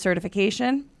system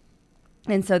certification.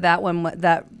 And so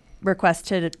that request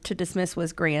to dismiss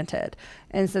was granted.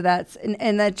 And so that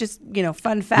just,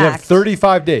 fun fact. You have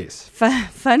 35 days.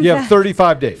 Fun You have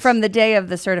 35 days. From the day of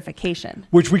the certification.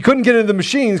 Which we couldn't get into the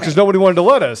machines because nobody wanted to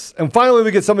let us. And finally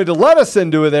we get somebody to let us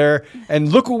into there,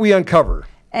 and look what we uncover.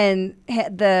 And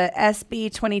the SB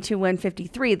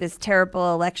 22-153, this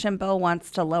terrible election bill,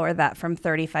 wants to lower that from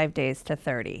 35 days to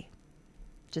 30.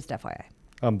 Just FYI.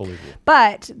 Unbelievable.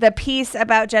 But the piece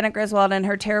about Jena Griswold and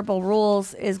her terrible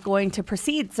rules is going to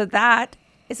proceed. So that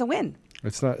is a win.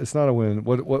 It's not a win.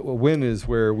 What a win is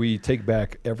where we take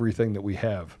back everything that we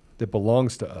have that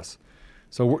belongs to us.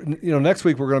 So, next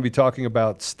week we're going to be talking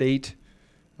about state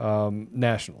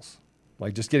nationals,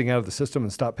 like just getting out of the system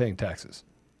and stop paying taxes.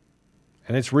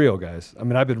 And it's real, guys. I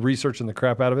mean, I've been researching the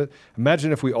crap out of it.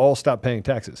 Imagine if we all stopped paying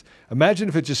taxes. Imagine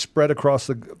if it just spread across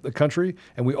the country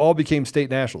and we all became state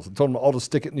nationals and told them all to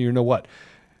stick it in you know what.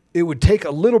 It would take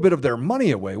a little bit of their money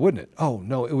away, wouldn't it? Oh,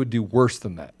 no, it would do worse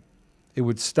than that. It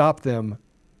would stop them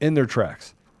in their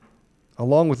tracks,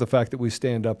 along with the fact that we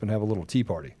stand up and have a little tea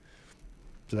party.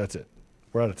 So that's it.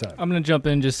 We're out of time. I'm going to jump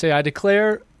in and just say I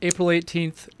declare April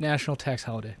 18th National Tax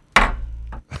Holiday.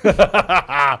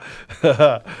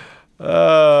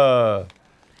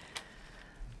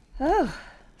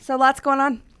 So lots going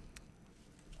on.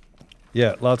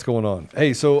 Yeah, lots going on.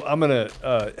 Hey, so I'm going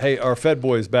to, hey, our Fed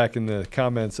boy is back in the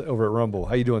comments over at Rumble.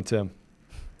 How you doing, Tim?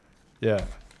 Yeah.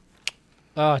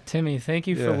 Oh, Timmy, thank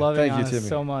you for loving us Timmy.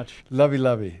 so much.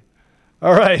 Lovey.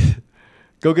 All right.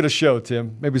 Go get a show,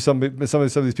 Tim. Maybe some of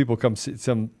these people come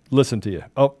listen to you.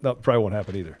 Oh, that probably won't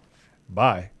happen either.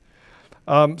 Bye.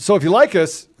 So if you like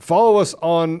us, follow us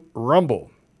on Rumble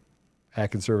at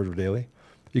Conservative Daily.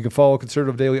 You can follow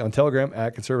Conservative Daily on Telegram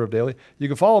at Conservative Daily. You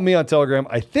can follow me on Telegram.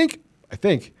 I think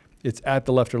it's at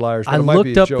The Left or Liars. But I it might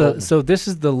looked be up Joe so this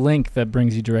is the link that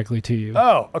brings you directly to you.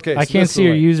 Oh, okay. I can't see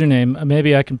your username.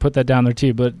 Maybe I can put that down there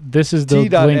too, but this is the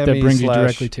link that brings you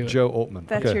directly to it. Joe Oltmann.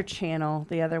 That's your channel.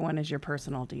 The other one is your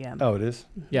personal DM. Oh, it is?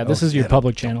 Yeah, this is your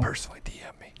public channel. Don't personally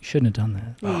DM me. You shouldn't have done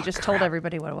that. You just told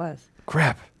everybody what it was.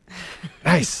 Crap.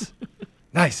 Nice.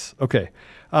 Nice. Okay.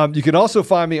 You can also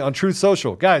find me on Truth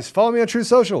Social. Guys, follow me on Truth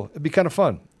Social. It'd be kind of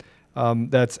fun.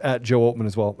 That's at Joe Oltmann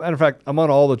as well. Matter of fact, I'm on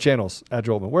all the channels at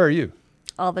Joe Oltmann. Where are you?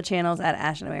 All the channels at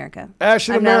Ash in America. Ash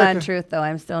in I'm America. not on Truth, though.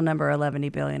 I'm still number 11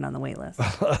 billion on the wait list.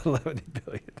 11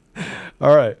 billion.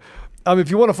 All right.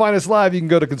 If you want to find us live, you can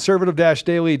go to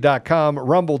conservative-daily.com,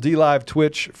 Rumble, DLive,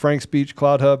 Twitch, Frank Speech,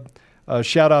 Cloud Hub.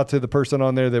 Shout out to the person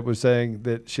on there that was saying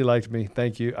that she liked me.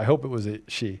 Thank you. I hope it was a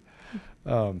she.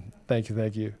 Thank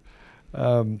you.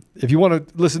 If you want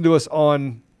to listen to us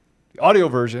on the audio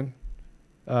version,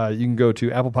 you can go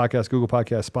to Apple Podcasts, Google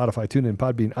Podcasts, Spotify, TuneIn,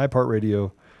 Podbean,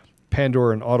 iPartRadio,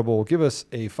 Pandora, and Audible. Give us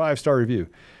a 5-star review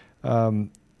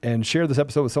and share this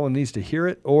episode with someone who needs to hear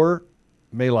it or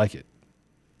may like it.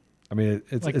 I mean,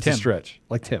 it's a stretch.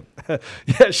 Like Tim.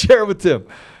 Yeah, share it with Tim.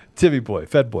 Timmy boy,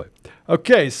 Fed boy.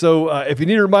 Okay, so if you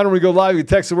need a reminder when we go live, you can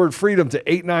text the word freedom to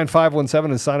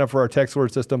 89517 and sign up for our text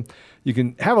alert system. You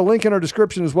can have a link in our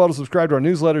description as well to subscribe to our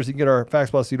newsletters. You can get our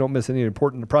Facts Plus so you don't miss any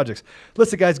important projects.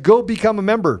 Listen, guys, go become a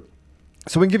member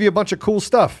so we can give you a bunch of cool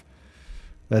stuff.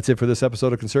 That's it for this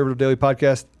episode of Conservative Daily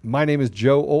Podcast. My name is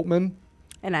Joe Oltmann.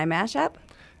 And I'm Ash Up.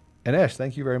 And Ash,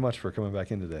 thank you very much for coming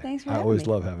back in today. Thanks for I having always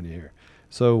me. love having you here.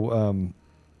 So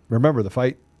remember, the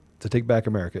fight to take back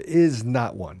America is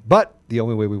not won. But the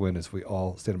only way we win is we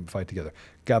all stand up and fight together.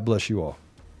 God bless you all.